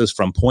takes us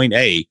from point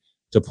A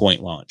to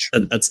point launch.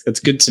 That's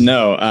good to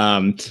know.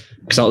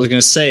 Because I was going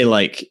to say,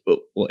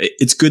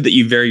 it's good that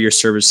you vary your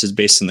services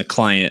based on the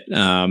client.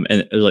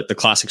 And like the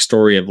classic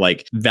story of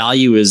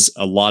value is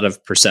a lot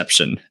of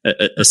perception,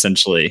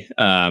 essentially.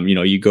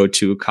 You go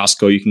to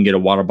Costco, you can get a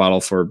water bottle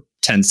for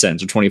 10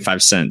 cents or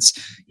 25 cents.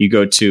 You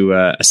go to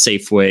a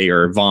Safeway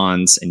or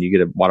Vons and you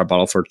get a water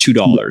bottle for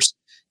 $2.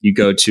 You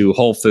go to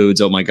Whole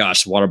Foods, oh my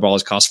gosh, water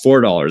bottles cost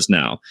 $4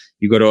 now.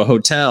 You go to a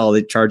hotel,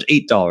 they charge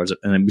 $8.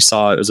 And then we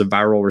saw it was a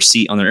viral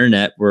receipt on the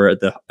internet where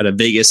at a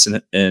Vegas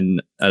at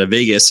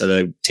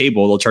a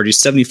table, they'll charge you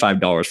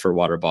 $75 for a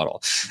water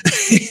bottle.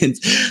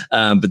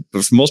 But for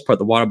the most part,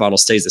 the water bottle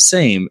stays the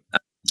same.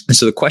 And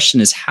so the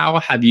question is,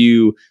 how have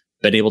you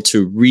been able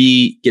to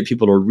get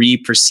people to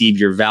re-perceive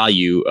your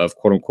value of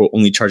quote unquote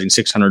only charging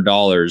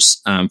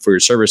 $600 for your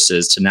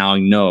services to now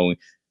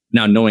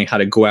knowing how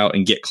to go out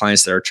and get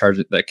clients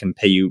that can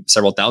pay you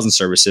several thousand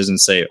services and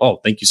say, oh,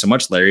 thank you so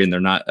much, Larry. And they're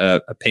not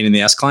a pain in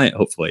the ass client,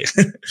 hopefully.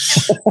 I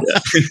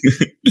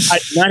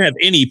do not have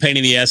any pain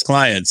in the ass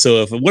clients.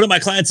 So if one of my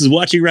clients is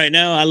watching right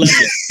now, I love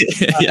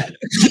it.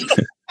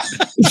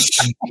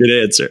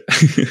 Good answer.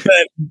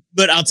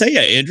 but I'll tell you,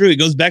 Andrew, it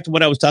goes back to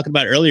what I was talking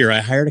about earlier.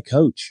 I hired a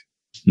coach.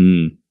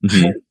 I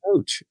hired a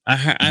coach.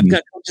 I've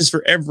got coaches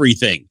for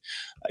everything.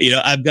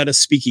 I've got a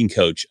speaking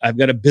coach. I've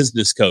got a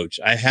business coach.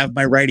 I have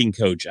my writing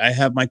coach. I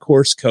have my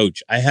course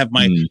coach. I have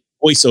my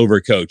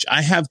voiceover coach.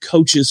 I have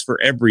coaches for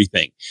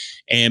everything.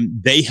 And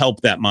they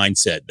help that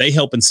mindset. They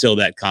help instill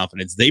that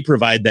confidence. They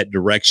provide that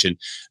direction.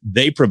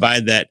 They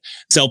provide that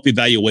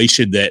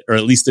self-evaluation or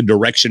at least the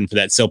direction for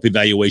that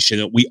self-evaluation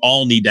that we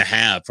all need to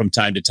have from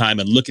time to time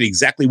and look at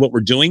exactly what we're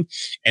doing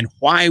and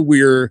why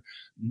we're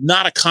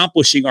not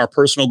accomplishing our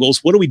personal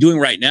goals. What are we doing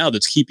right now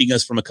that's keeping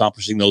us from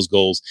accomplishing those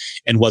goals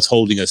and what's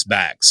holding us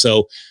back?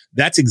 So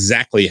that's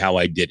exactly how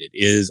I did it.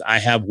 Is I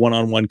have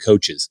one-on-one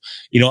coaches.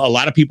 A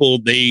lot of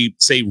people, they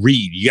say,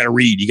 read,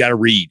 you got to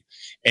read.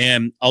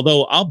 And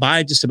although I'll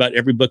buy just about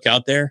every book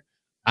out there,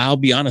 I'll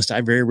be honest,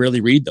 I very rarely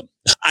read them.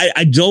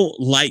 I don't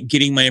like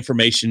getting my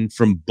information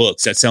from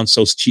books. That sounds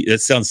so cheap. That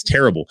sounds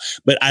terrible,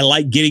 but I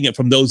like getting it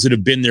from those that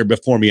have been there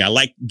before me. I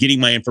like getting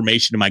my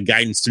information and my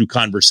guidance through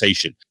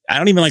conversation. I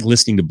don't even like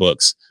listening to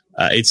books.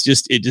 It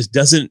just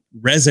doesn't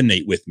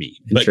resonate with me,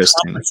 but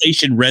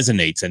conversation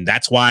resonates. And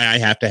that's why I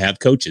have to have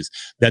coaches.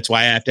 That's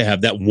why I have to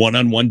have that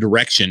one-on-one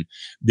direction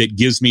that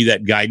gives me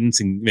that guidance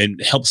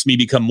and helps me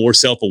become more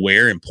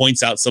self-aware and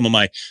points out some of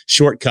my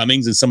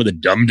shortcomings and some of the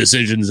dumb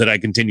decisions that I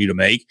continue to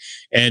make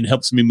and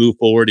helps me move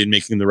forward in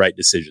making the right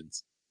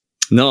decisions.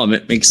 No,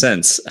 it makes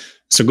sense.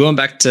 So going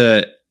back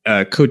to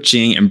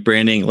coaching and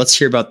branding, let's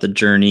hear about the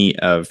journey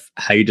of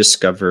how you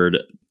discovered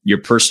your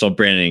personal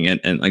branding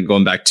and like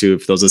going back to,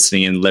 for those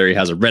listening in, Larry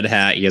has a red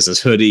hat, he has his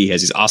hoodie, he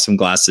has these awesome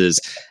glasses.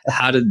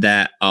 How did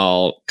that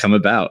all come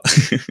about?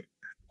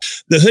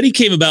 The hoodie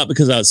came about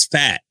because I was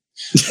fat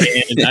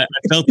and I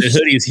felt the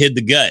hoodies hid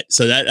the gut.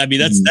 So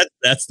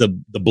that's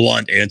the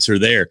blunt answer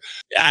there.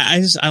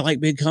 I like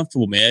being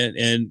comfortable, man.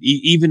 And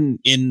even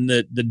in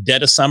the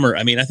dead of summer,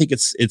 I think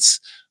it's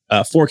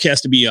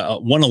forecast to be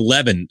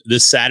 111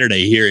 this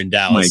Saturday here in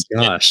Dallas.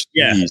 My gosh.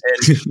 And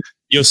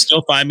you'll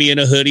still find me in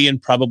a hoodie and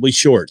probably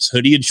shorts.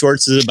 Hoodie and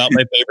shorts is about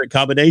my favorite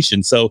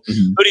combination. So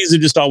hoodies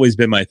have just always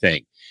been my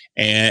thing.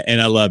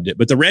 and I loved it.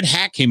 But the red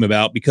hat came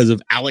about because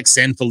of Alex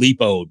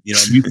Sanfilippo,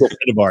 a mutual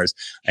friend of ours.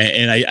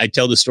 And I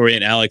tell the story,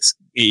 and Alex,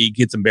 he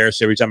gets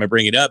embarrassed every time I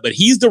bring it up, but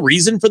he's the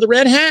reason for the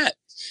red hat.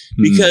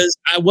 Because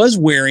I was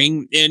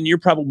wearing, and you're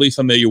probably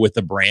familiar with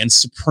the brand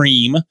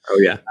Supreme. Oh,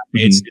 yeah.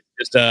 It's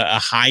just a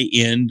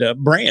high-end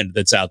brand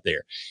that's out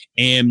there.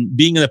 And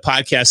being in the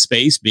podcast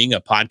space, being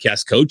a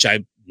podcast coach,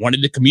 I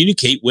wanted to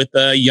communicate with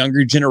a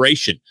younger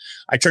generation.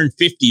 I turned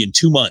 50 in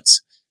 2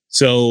 months.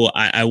 So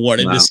I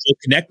wanted to still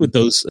connect with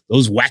those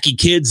wacky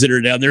kids that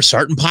are down there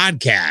starting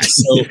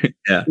podcasts. So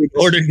in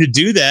order to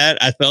do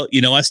that, I felt,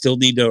 I still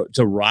need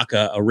to rock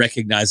a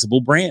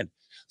recognizable brand.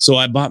 So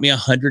I bought me a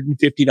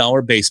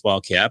 $150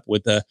 baseball cap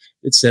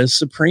it says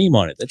Supreme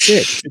on it. That's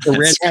it. It's a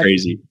red hat.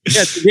 Crazy.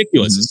 Yeah, it's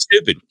ridiculous. It's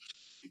stupid.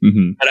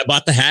 And I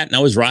bought the hat and I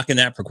was rocking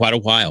that for quite a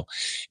while.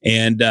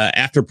 And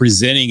after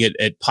presenting it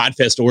at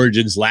Podfest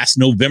Origins last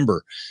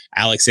November,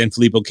 Alex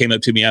Sanfilippo came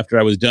up to me after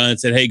I was done and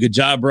said, "Hey, good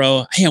job,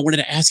 bro. Hey, I wanted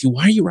to ask you,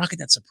 why are you rocking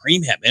that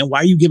Supreme hat, man? Why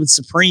are you giving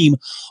Supreme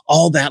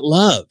all that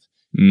love?"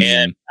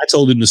 And I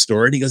told him the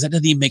story, and he goes, "That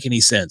doesn't even make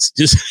any sense.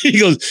 Just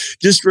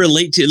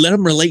let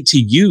them relate to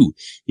you."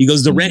 He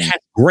goes, "The red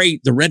hat's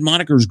great. The red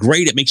moniker is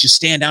great. It makes you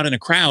stand out in a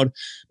crowd,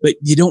 but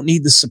you don't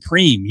need the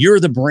Supreme.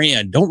 You're the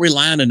brand. Don't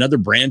rely on another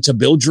brand to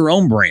build your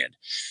own brand."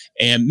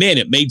 And man,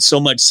 it made so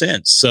much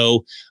sense.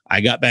 So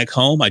I got back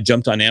home. I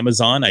jumped on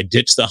Amazon. I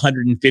ditched the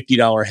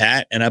 $150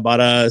 hat and I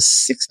bought a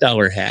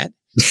 $6 hat.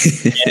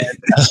 And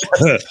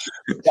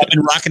I've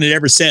been rocking it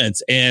ever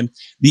since. And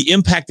the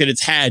impact that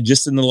it's had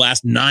just in the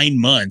last 9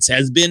 months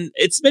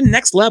it's been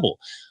next level.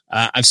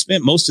 I've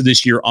spent most of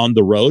this year on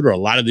the road, or a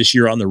lot of this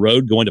year on the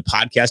road, going to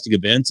podcasting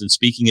events and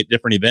speaking at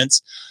different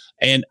events.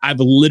 And I've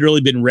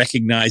literally been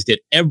recognized at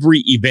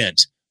every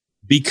event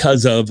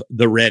because of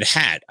the red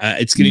hat.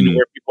 It's getting to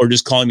where people are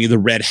just calling me the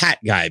red hat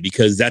guy,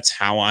 because that's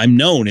how I'm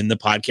known in the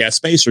podcast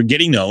space, or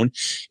getting known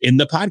in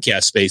the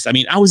podcast space. I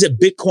mean, I was at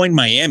Bitcoin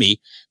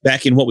Miami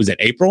back in,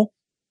 April?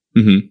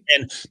 And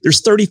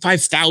there's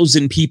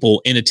 35,000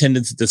 people in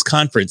attendance at this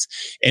conference.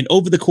 And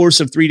over the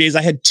course of 3 days,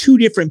 I had 2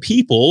 different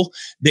people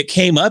that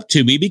came up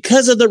to me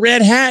because of the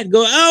red hat,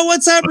 go, "Oh,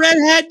 what's up, red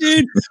hat,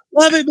 dude?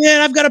 Love it, man.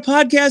 I've got a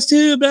podcast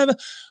too." Blah, blah.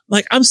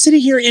 Like, I'm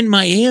sitting here in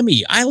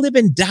Miami. I live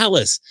in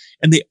Dallas,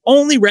 and they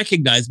only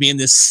recognize me in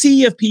this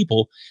sea of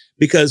people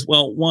because,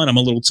 well, one, I'm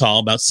a little tall,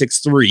 about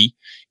 6'3",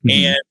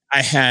 and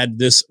I had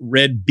this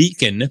red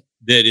beacon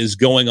that is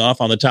going off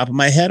on the top of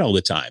my head all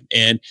the time.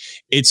 And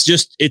it's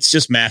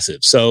just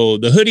massive. So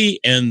the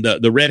hoodie and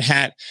the red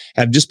hat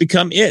have just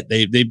become it.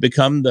 They've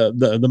become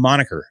the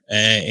moniker,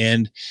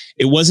 and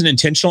it wasn't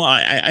intentional.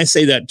 I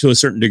say that to a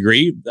certain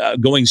degree.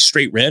 Going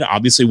straight red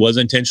obviously was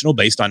intentional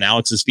based on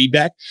Alex's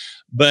feedback,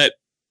 but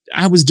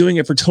I was doing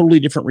it for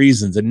totally different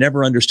reasons and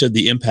never understood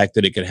the impact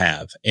that it could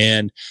have.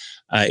 And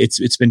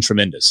it's been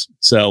tremendous.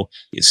 So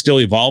it's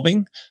still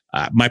evolving.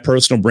 My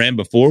personal brand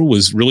before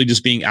was really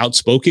just being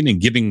outspoken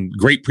and giving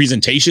great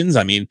presentations.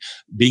 I mean,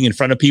 being in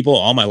front of people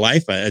all my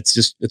life,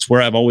 it's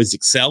where I've always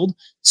excelled,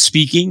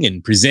 speaking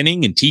and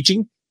presenting and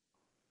teaching.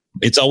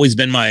 It's always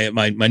been my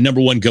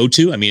number one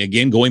go-to. I mean,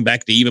 again, going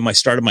back to even my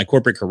start of my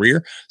corporate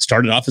career,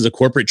 started off as a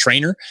corporate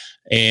trainer,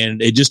 and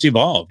it just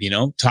evolved,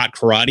 taught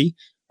karate.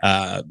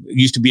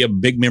 Used to be a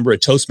big member of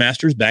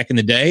Toastmasters back in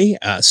the day.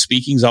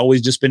 Speaking's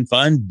always just been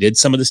fun. Did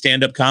some of the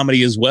stand-up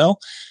comedy as well.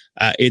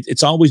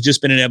 It's always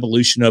just been an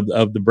evolution of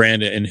the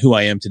brand and who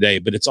I am today,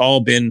 but it's all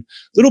been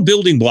little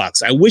building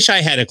blocks. I wish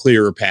I had a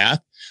clearer path.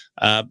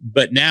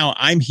 But now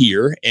I'm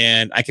here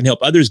and I can help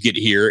others get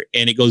here.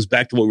 And it goes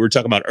back to what we were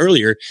talking about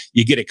earlier.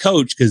 You get a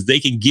coach because they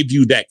can give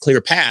you that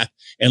clear path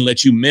and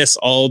let you miss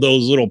all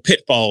those little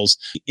pitfalls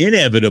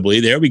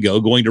inevitably, there we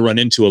go, going to run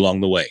into along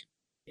the way.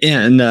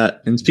 Yeah,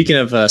 and speaking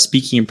of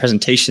speaking and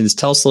presentations,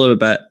 tell us a little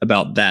bit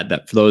about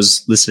that for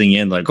those listening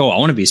in, like, oh, I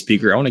want to be a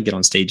speaker, I want to get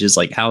on stages.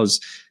 Like, how'd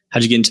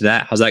you get into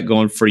that? How's that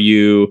going for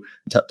you?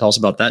 Tell us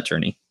about that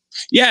journey.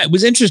 Yeah, it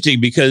was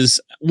interesting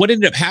because what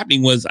ended up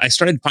happening was I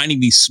started finding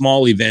these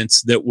small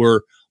events that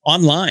were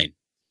online.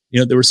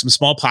 There were some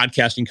small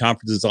podcasting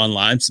conferences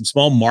online, some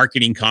small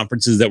marketing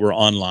conferences that were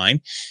online.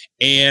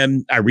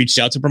 And I reached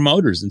out to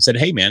promoters and said,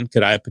 "Hey, man,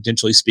 could I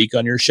potentially speak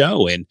on your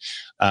show?" And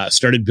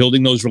started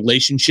building those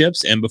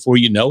relationships. And before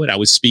you know it, I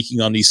was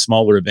speaking on these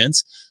smaller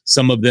events,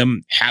 some of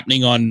them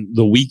happening on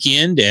the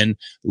weekend. And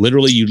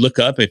literally you look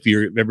up, if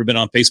you've ever been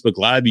on Facebook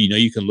Live,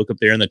 you can look up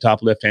there in the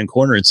top left-hand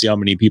corner and see how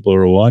many people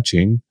are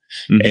watching.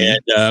 And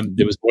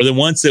there was more than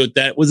once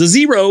that was a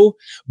 0,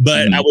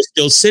 but I was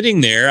still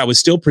sitting there. I was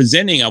still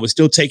presenting. I was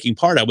still taking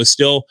part.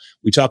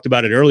 We talked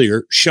about it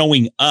earlier,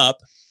 showing up.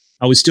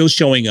 I was still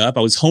showing up.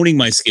 I was honing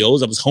my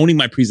skills. I was honing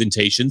my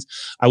presentations.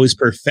 I was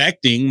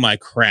perfecting my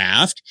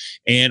craft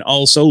and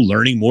also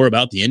learning more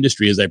about the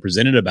industry as I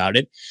presented about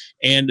it.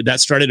 And that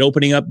started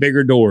opening up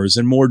bigger doors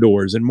and more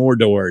doors and more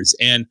doors.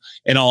 And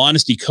in all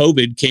honesty,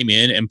 COVID came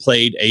in and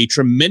had a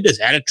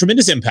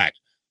tremendous impact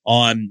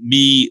on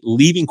me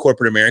leaving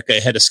corporate America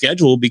ahead of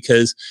schedule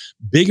because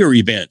bigger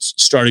events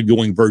started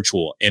going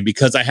virtual. And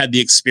because I had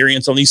the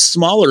experience on these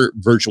smaller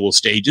virtual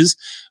stages,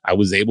 I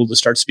was able to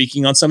start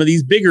speaking on some of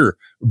these bigger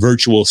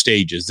virtual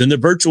stages. Then the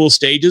virtual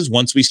stages,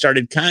 once we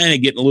started kind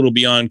of getting a little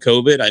beyond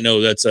COVID, I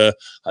know that's a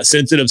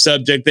sensitive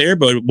subject there,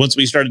 but once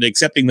we started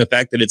accepting the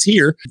fact that it's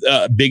here,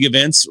 big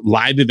events,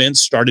 live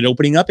events started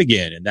opening up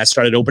again. And that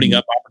started opening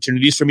up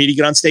opportunities for me to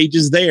get on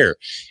stages there.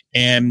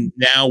 And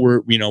now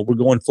we're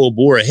going full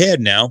bore ahead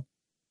now.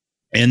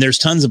 And there's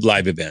tons of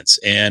live events,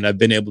 and I've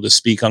been able to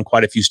speak on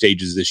quite a few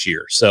stages this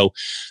year. So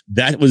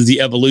that was the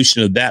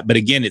evolution of that. But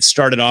again, it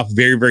started off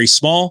very, very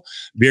small,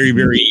 very,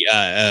 very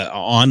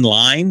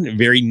online,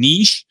 very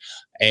niche.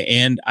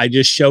 And I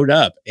just showed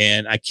up,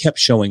 and I kept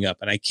showing up,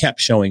 and I kept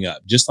showing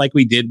up, just like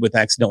we did with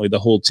Accidentally the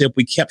Whole Tip.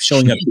 We kept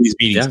showing up to these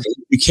meetings. Yeah.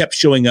 We kept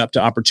showing up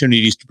to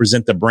opportunities to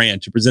present the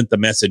brand, to present the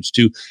message,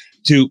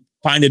 to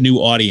find a new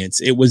audience.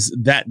 It was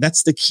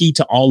that's the key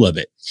to all of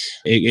it.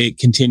 It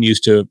continues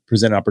to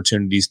present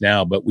opportunities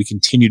now, but we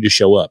continue to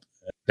show up.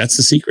 That's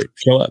the secret.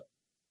 Show up.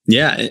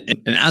 Yeah.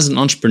 And as an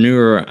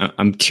entrepreneur,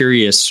 I'm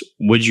curious,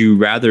 would you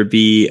rather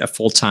be a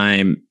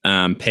full-time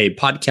paid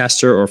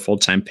podcaster or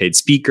full-time paid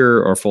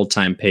speaker or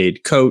full-time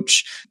paid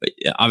coach? But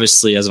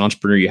obviously, as an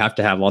entrepreneur, you have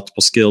to have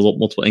multiple skills,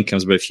 multiple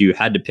incomes. But if you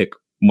had to pick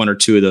one or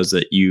two of those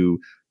that you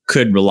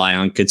could rely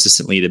on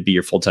consistently to be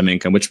your full-time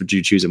income, which would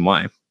you choose and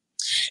why?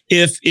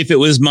 If it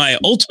was my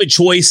ultimate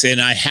choice and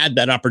I had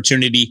that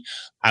opportunity,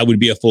 I would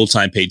be a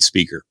full-time paid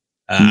speaker.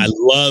 I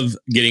love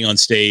getting on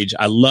stage.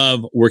 I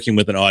love working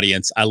with an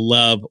audience. I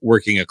love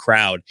working a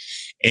crowd.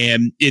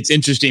 And it's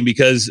interesting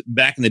because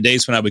back in the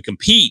days when I would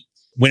compete,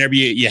 whenever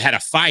you had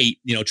a fight,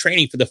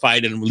 training for the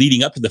fight and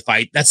leading up to the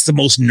fight, that's the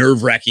most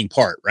nerve-wracking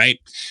part, right?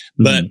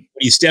 But when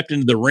you stepped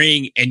into the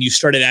ring and you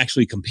started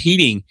actually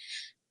competing,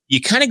 you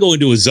kind of go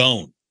into a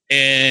zone.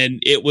 And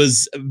it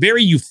was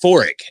very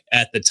euphoric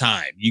at the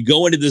time. You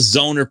go into this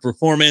zone of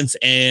performance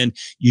and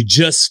you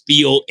just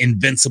feel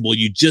invincible.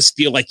 You just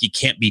feel like you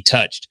can't be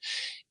touched.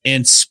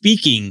 And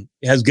speaking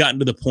has gotten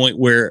to the point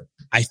where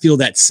I feel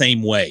that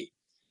same way.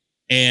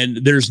 And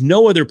there's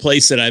no other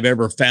place that I've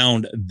ever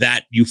found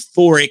that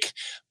euphoric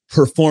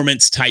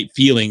performance type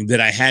feeling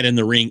that I had in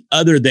the ring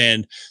other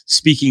than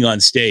speaking on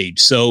stage.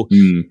 So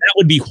that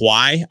would be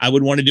why I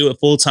would want to do it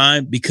full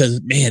time, because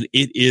man,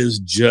 it is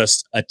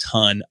just a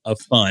ton of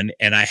fun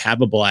and I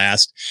have a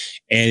blast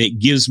and it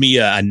gives me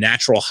a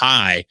natural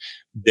high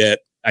that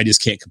I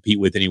just can't compete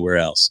with anywhere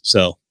else.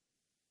 So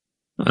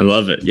I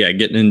love it. Yeah.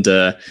 Getting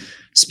into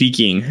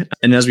speaking.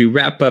 And as we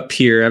wrap up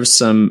here, I have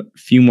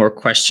few more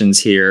questions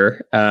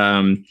here.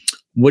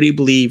 What do you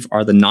believe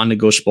are the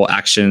non-negotiable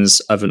actions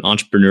of an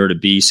entrepreneur to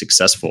be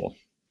successful?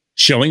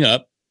 Showing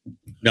up,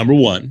 number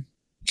one,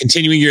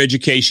 continuing your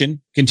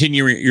education,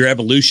 continuing your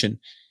evolution,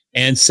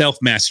 and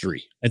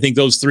self-mastery. I think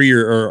those three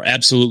are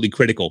absolutely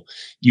critical.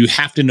 You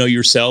have to know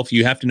yourself.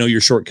 You have to know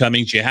your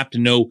shortcomings. You have to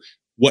know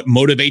what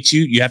motivates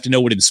you. You have to know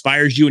what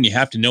inspires you, and you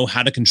have to know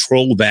how to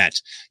control that.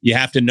 You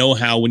have to know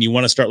how, when you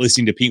want to start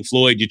listening to Pink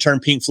Floyd, you turn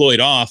Pink Floyd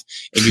off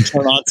and you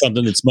turn on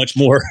something that's much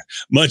more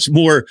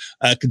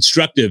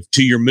constructive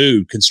to your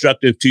mood,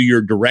 constructive to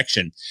your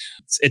direction.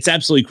 It's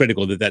absolutely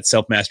critical that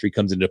self-mastery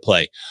comes into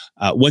play.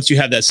 Once you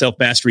have that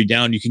self-mastery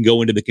down, you can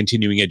go into the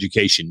continuing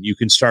education. You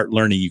can start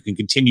learning. You can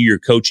continue your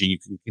coaching. You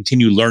can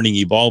continue learning,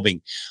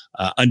 evolving,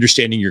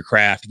 understanding your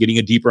craft, getting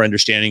a deeper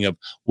understanding of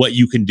what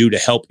you can do to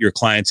help your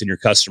clients and your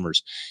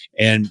customers.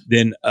 And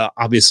then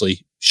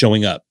obviously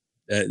showing up,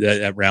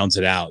 that rounds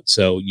it out.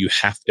 So you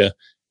have to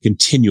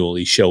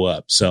continually show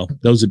up. So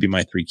those would be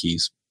my three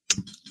keys.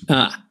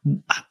 I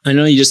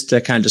know you just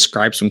kind of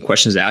described some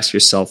questions to ask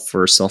yourself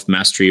for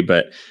self-mastery,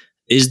 but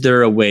is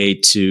there a way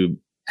to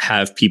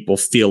have people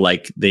feel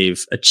like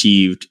they've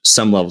achieved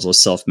some levels of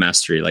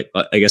self-mastery? Like,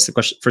 I guess the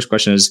first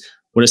question is,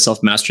 what does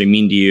self-mastery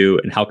mean to you?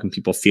 And how can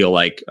people feel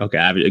like, okay,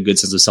 I have a good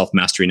sense of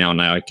self-mastery now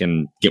I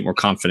can get more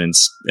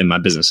confidence in my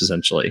business,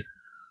 essentially?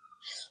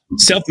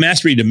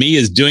 Self-mastery to me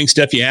is doing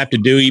stuff you have to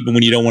do even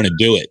when you don't want to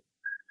do it.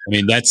 I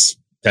mean, that's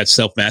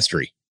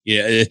self-mastery.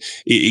 Yeah,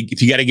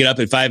 if you got to get up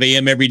at 5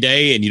 a.m. every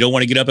day and you don't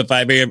want to get up at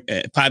 5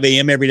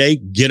 a.m. every day,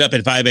 get up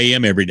at 5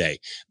 a.m. every day.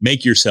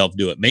 Make yourself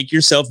do it. Make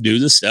yourself do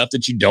the stuff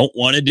that you don't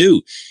want to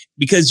do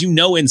because you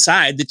know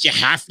inside that you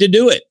have to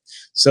do it.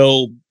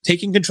 So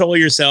taking control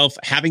of yourself,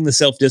 having the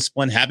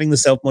self-discipline, having the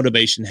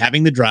self-motivation,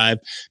 having the drive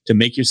to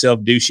make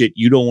yourself do shit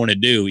you don't want to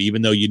do,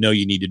 even though you know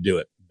you need to do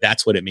it.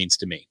 That's what it means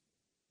to me.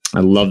 I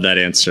love that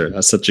answer.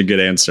 That's such a good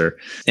answer.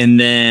 And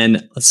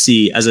then let's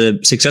see, as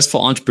a successful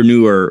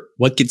entrepreneur,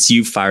 what gets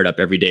you fired up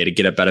every day to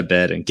get up out of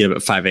bed and get up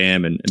at 5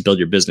 a.m. and build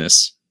your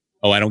business?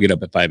 Oh, I don't get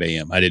up at 5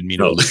 a.m. I didn't mean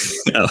to.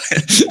 Oh.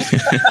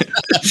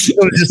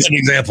 Just an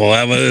example.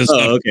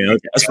 Okay.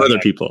 That's for other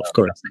people, of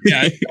course.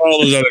 Yeah,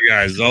 all those other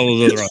guys, all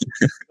those other.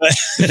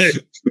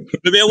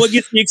 But man, what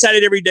gets me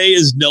excited every day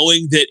is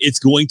knowing that it's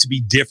going to be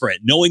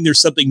different, knowing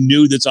there's something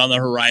new that's on the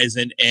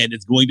horizon and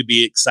it's going to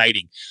be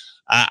exciting.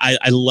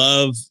 I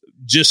love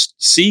just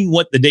seeing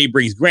what the day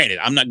brings. Granted,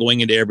 I'm not going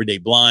into every day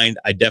blind.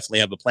 I definitely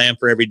have a plan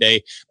for every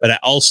day, but I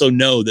also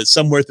know that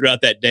somewhere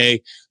throughout that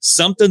day,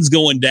 something's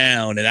going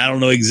down and I don't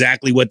know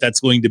exactly what that's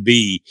going to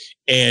be.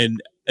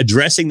 And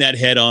addressing that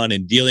head on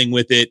and dealing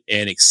with it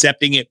and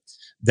accepting it,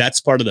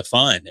 that's part of the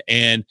fun.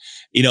 And,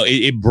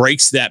 it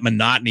breaks that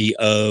monotony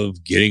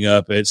of getting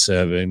up at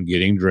 7,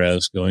 getting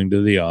dressed, going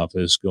to the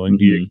office, going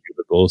to your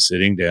cubicle,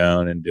 sitting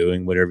down and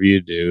doing whatever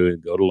you do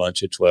and go to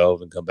lunch at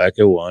 12 and come back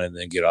at 1 and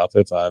then get off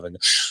at 5. And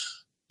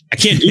I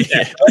can't do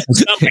that.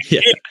 It's not my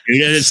thing.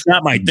 It's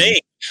not my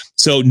thing.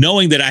 So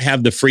knowing that I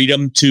have the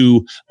freedom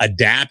to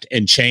adapt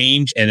and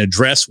change and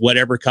address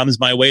whatever comes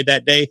my way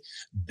that day,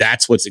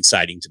 that's what's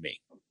exciting to me.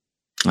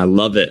 I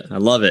love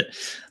it.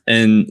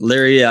 And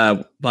Larry,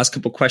 last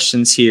couple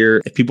questions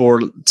here. If people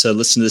were to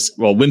listen to this,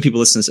 when people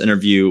listen to this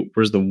interview,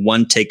 where's the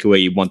one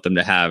takeaway you want them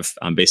to have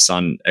based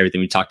on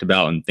everything we talked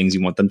about and things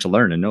you want them to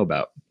learn and know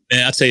about?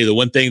 And I'll tell you, the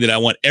one thing that I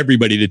want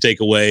everybody to take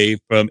away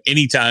from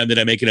any time that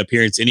I make an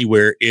appearance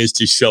anywhere is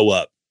to show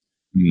up.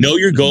 Know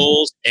your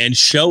goals and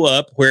show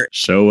up.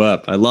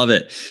 I love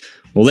it.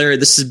 Well, Larry,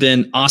 this has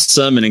been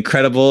awesome and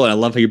incredible. And I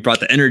love how you brought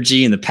the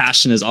energy and the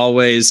passion as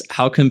always.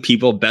 How can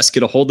people best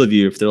get a hold of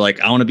you if they're like,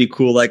 I want to be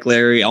cool like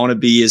Larry. I want to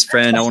be his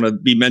friend. I want to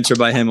be mentored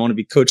by him. I want to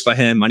be coached by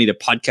him. I need a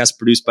podcast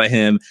produced by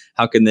him.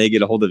 How can they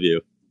get a hold of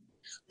you?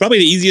 Probably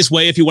the easiest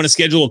way, if you want to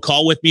schedule a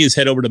call with me, is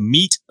head over to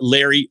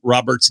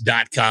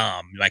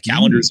meetlarryroberts.com. My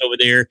calendar's over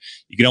there.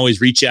 You can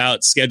always reach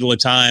out, schedule a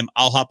time.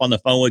 I'll hop on the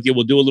phone with you.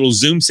 We'll do a little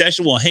Zoom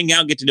session. We'll hang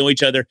out, get to know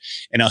each other,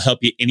 and I'll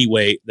help you any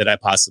way that I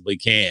possibly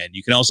can.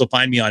 You can also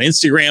find me on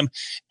Instagram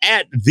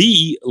at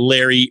the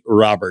Larry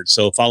Roberts.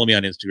 So follow me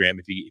on Instagram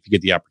if you get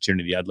the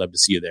opportunity. I'd love to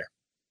see you there.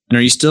 And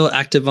are you still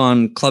active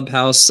on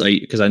Clubhouse?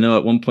 Because I know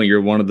at one point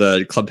you're one of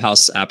the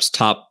Clubhouse app's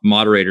top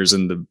moderators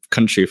in the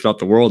country, if not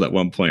the world, at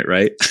one point,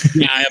 right?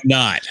 Yeah, I am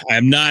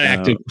not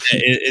active.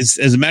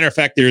 As a matter of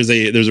fact, there's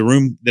a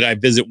room that I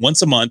visit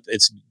once a month.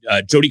 It's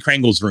Jody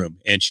Krangle's room,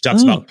 and she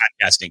talks about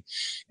podcasting.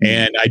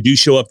 And I do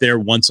show up there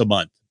once a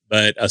month.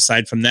 But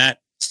aside from that,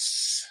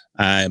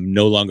 I'm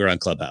no longer on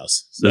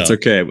Clubhouse. So. That's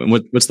okay.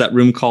 What's that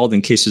room called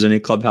in case there's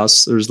any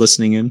Clubhousers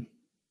listening in?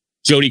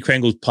 Jody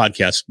Krangle's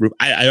podcast group.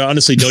 I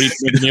honestly don't even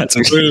know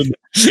the room.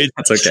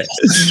 That's okay.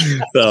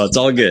 So it's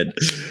all good.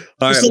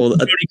 All right. Well,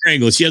 Jody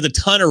Krangle, she has a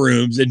ton of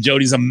rooms, and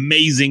Jody's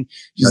amazing.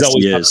 She's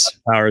always talking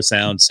about power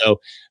sound.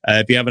 So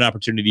if you have an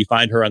opportunity,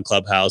 find her on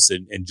Clubhouse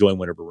and join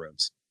one of her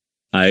rooms.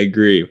 I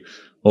agree.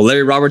 Well,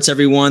 Larry Roberts,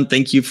 everyone,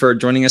 thank you for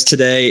joining us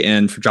today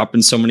and for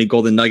dropping so many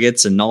golden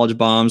nuggets and knowledge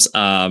bombs.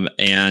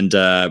 And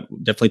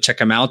definitely check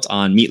him out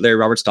on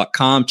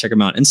meetlarryroberts.com. Check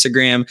him out on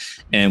Instagram.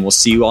 And we'll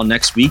see you all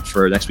next week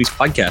for next week's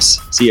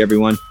podcast. See you,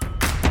 everyone.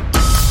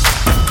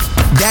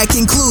 That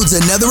concludes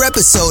another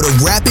episode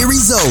of Rapid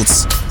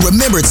Results.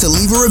 Remember to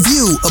leave a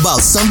review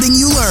about something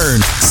you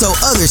learned so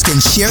others can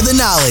share the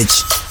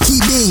knowledge.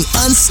 Keep being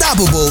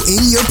unstoppable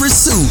in your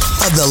pursuit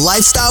of the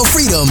lifestyle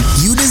freedom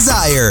you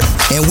desire.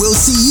 And we'll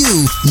see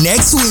you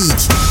next week.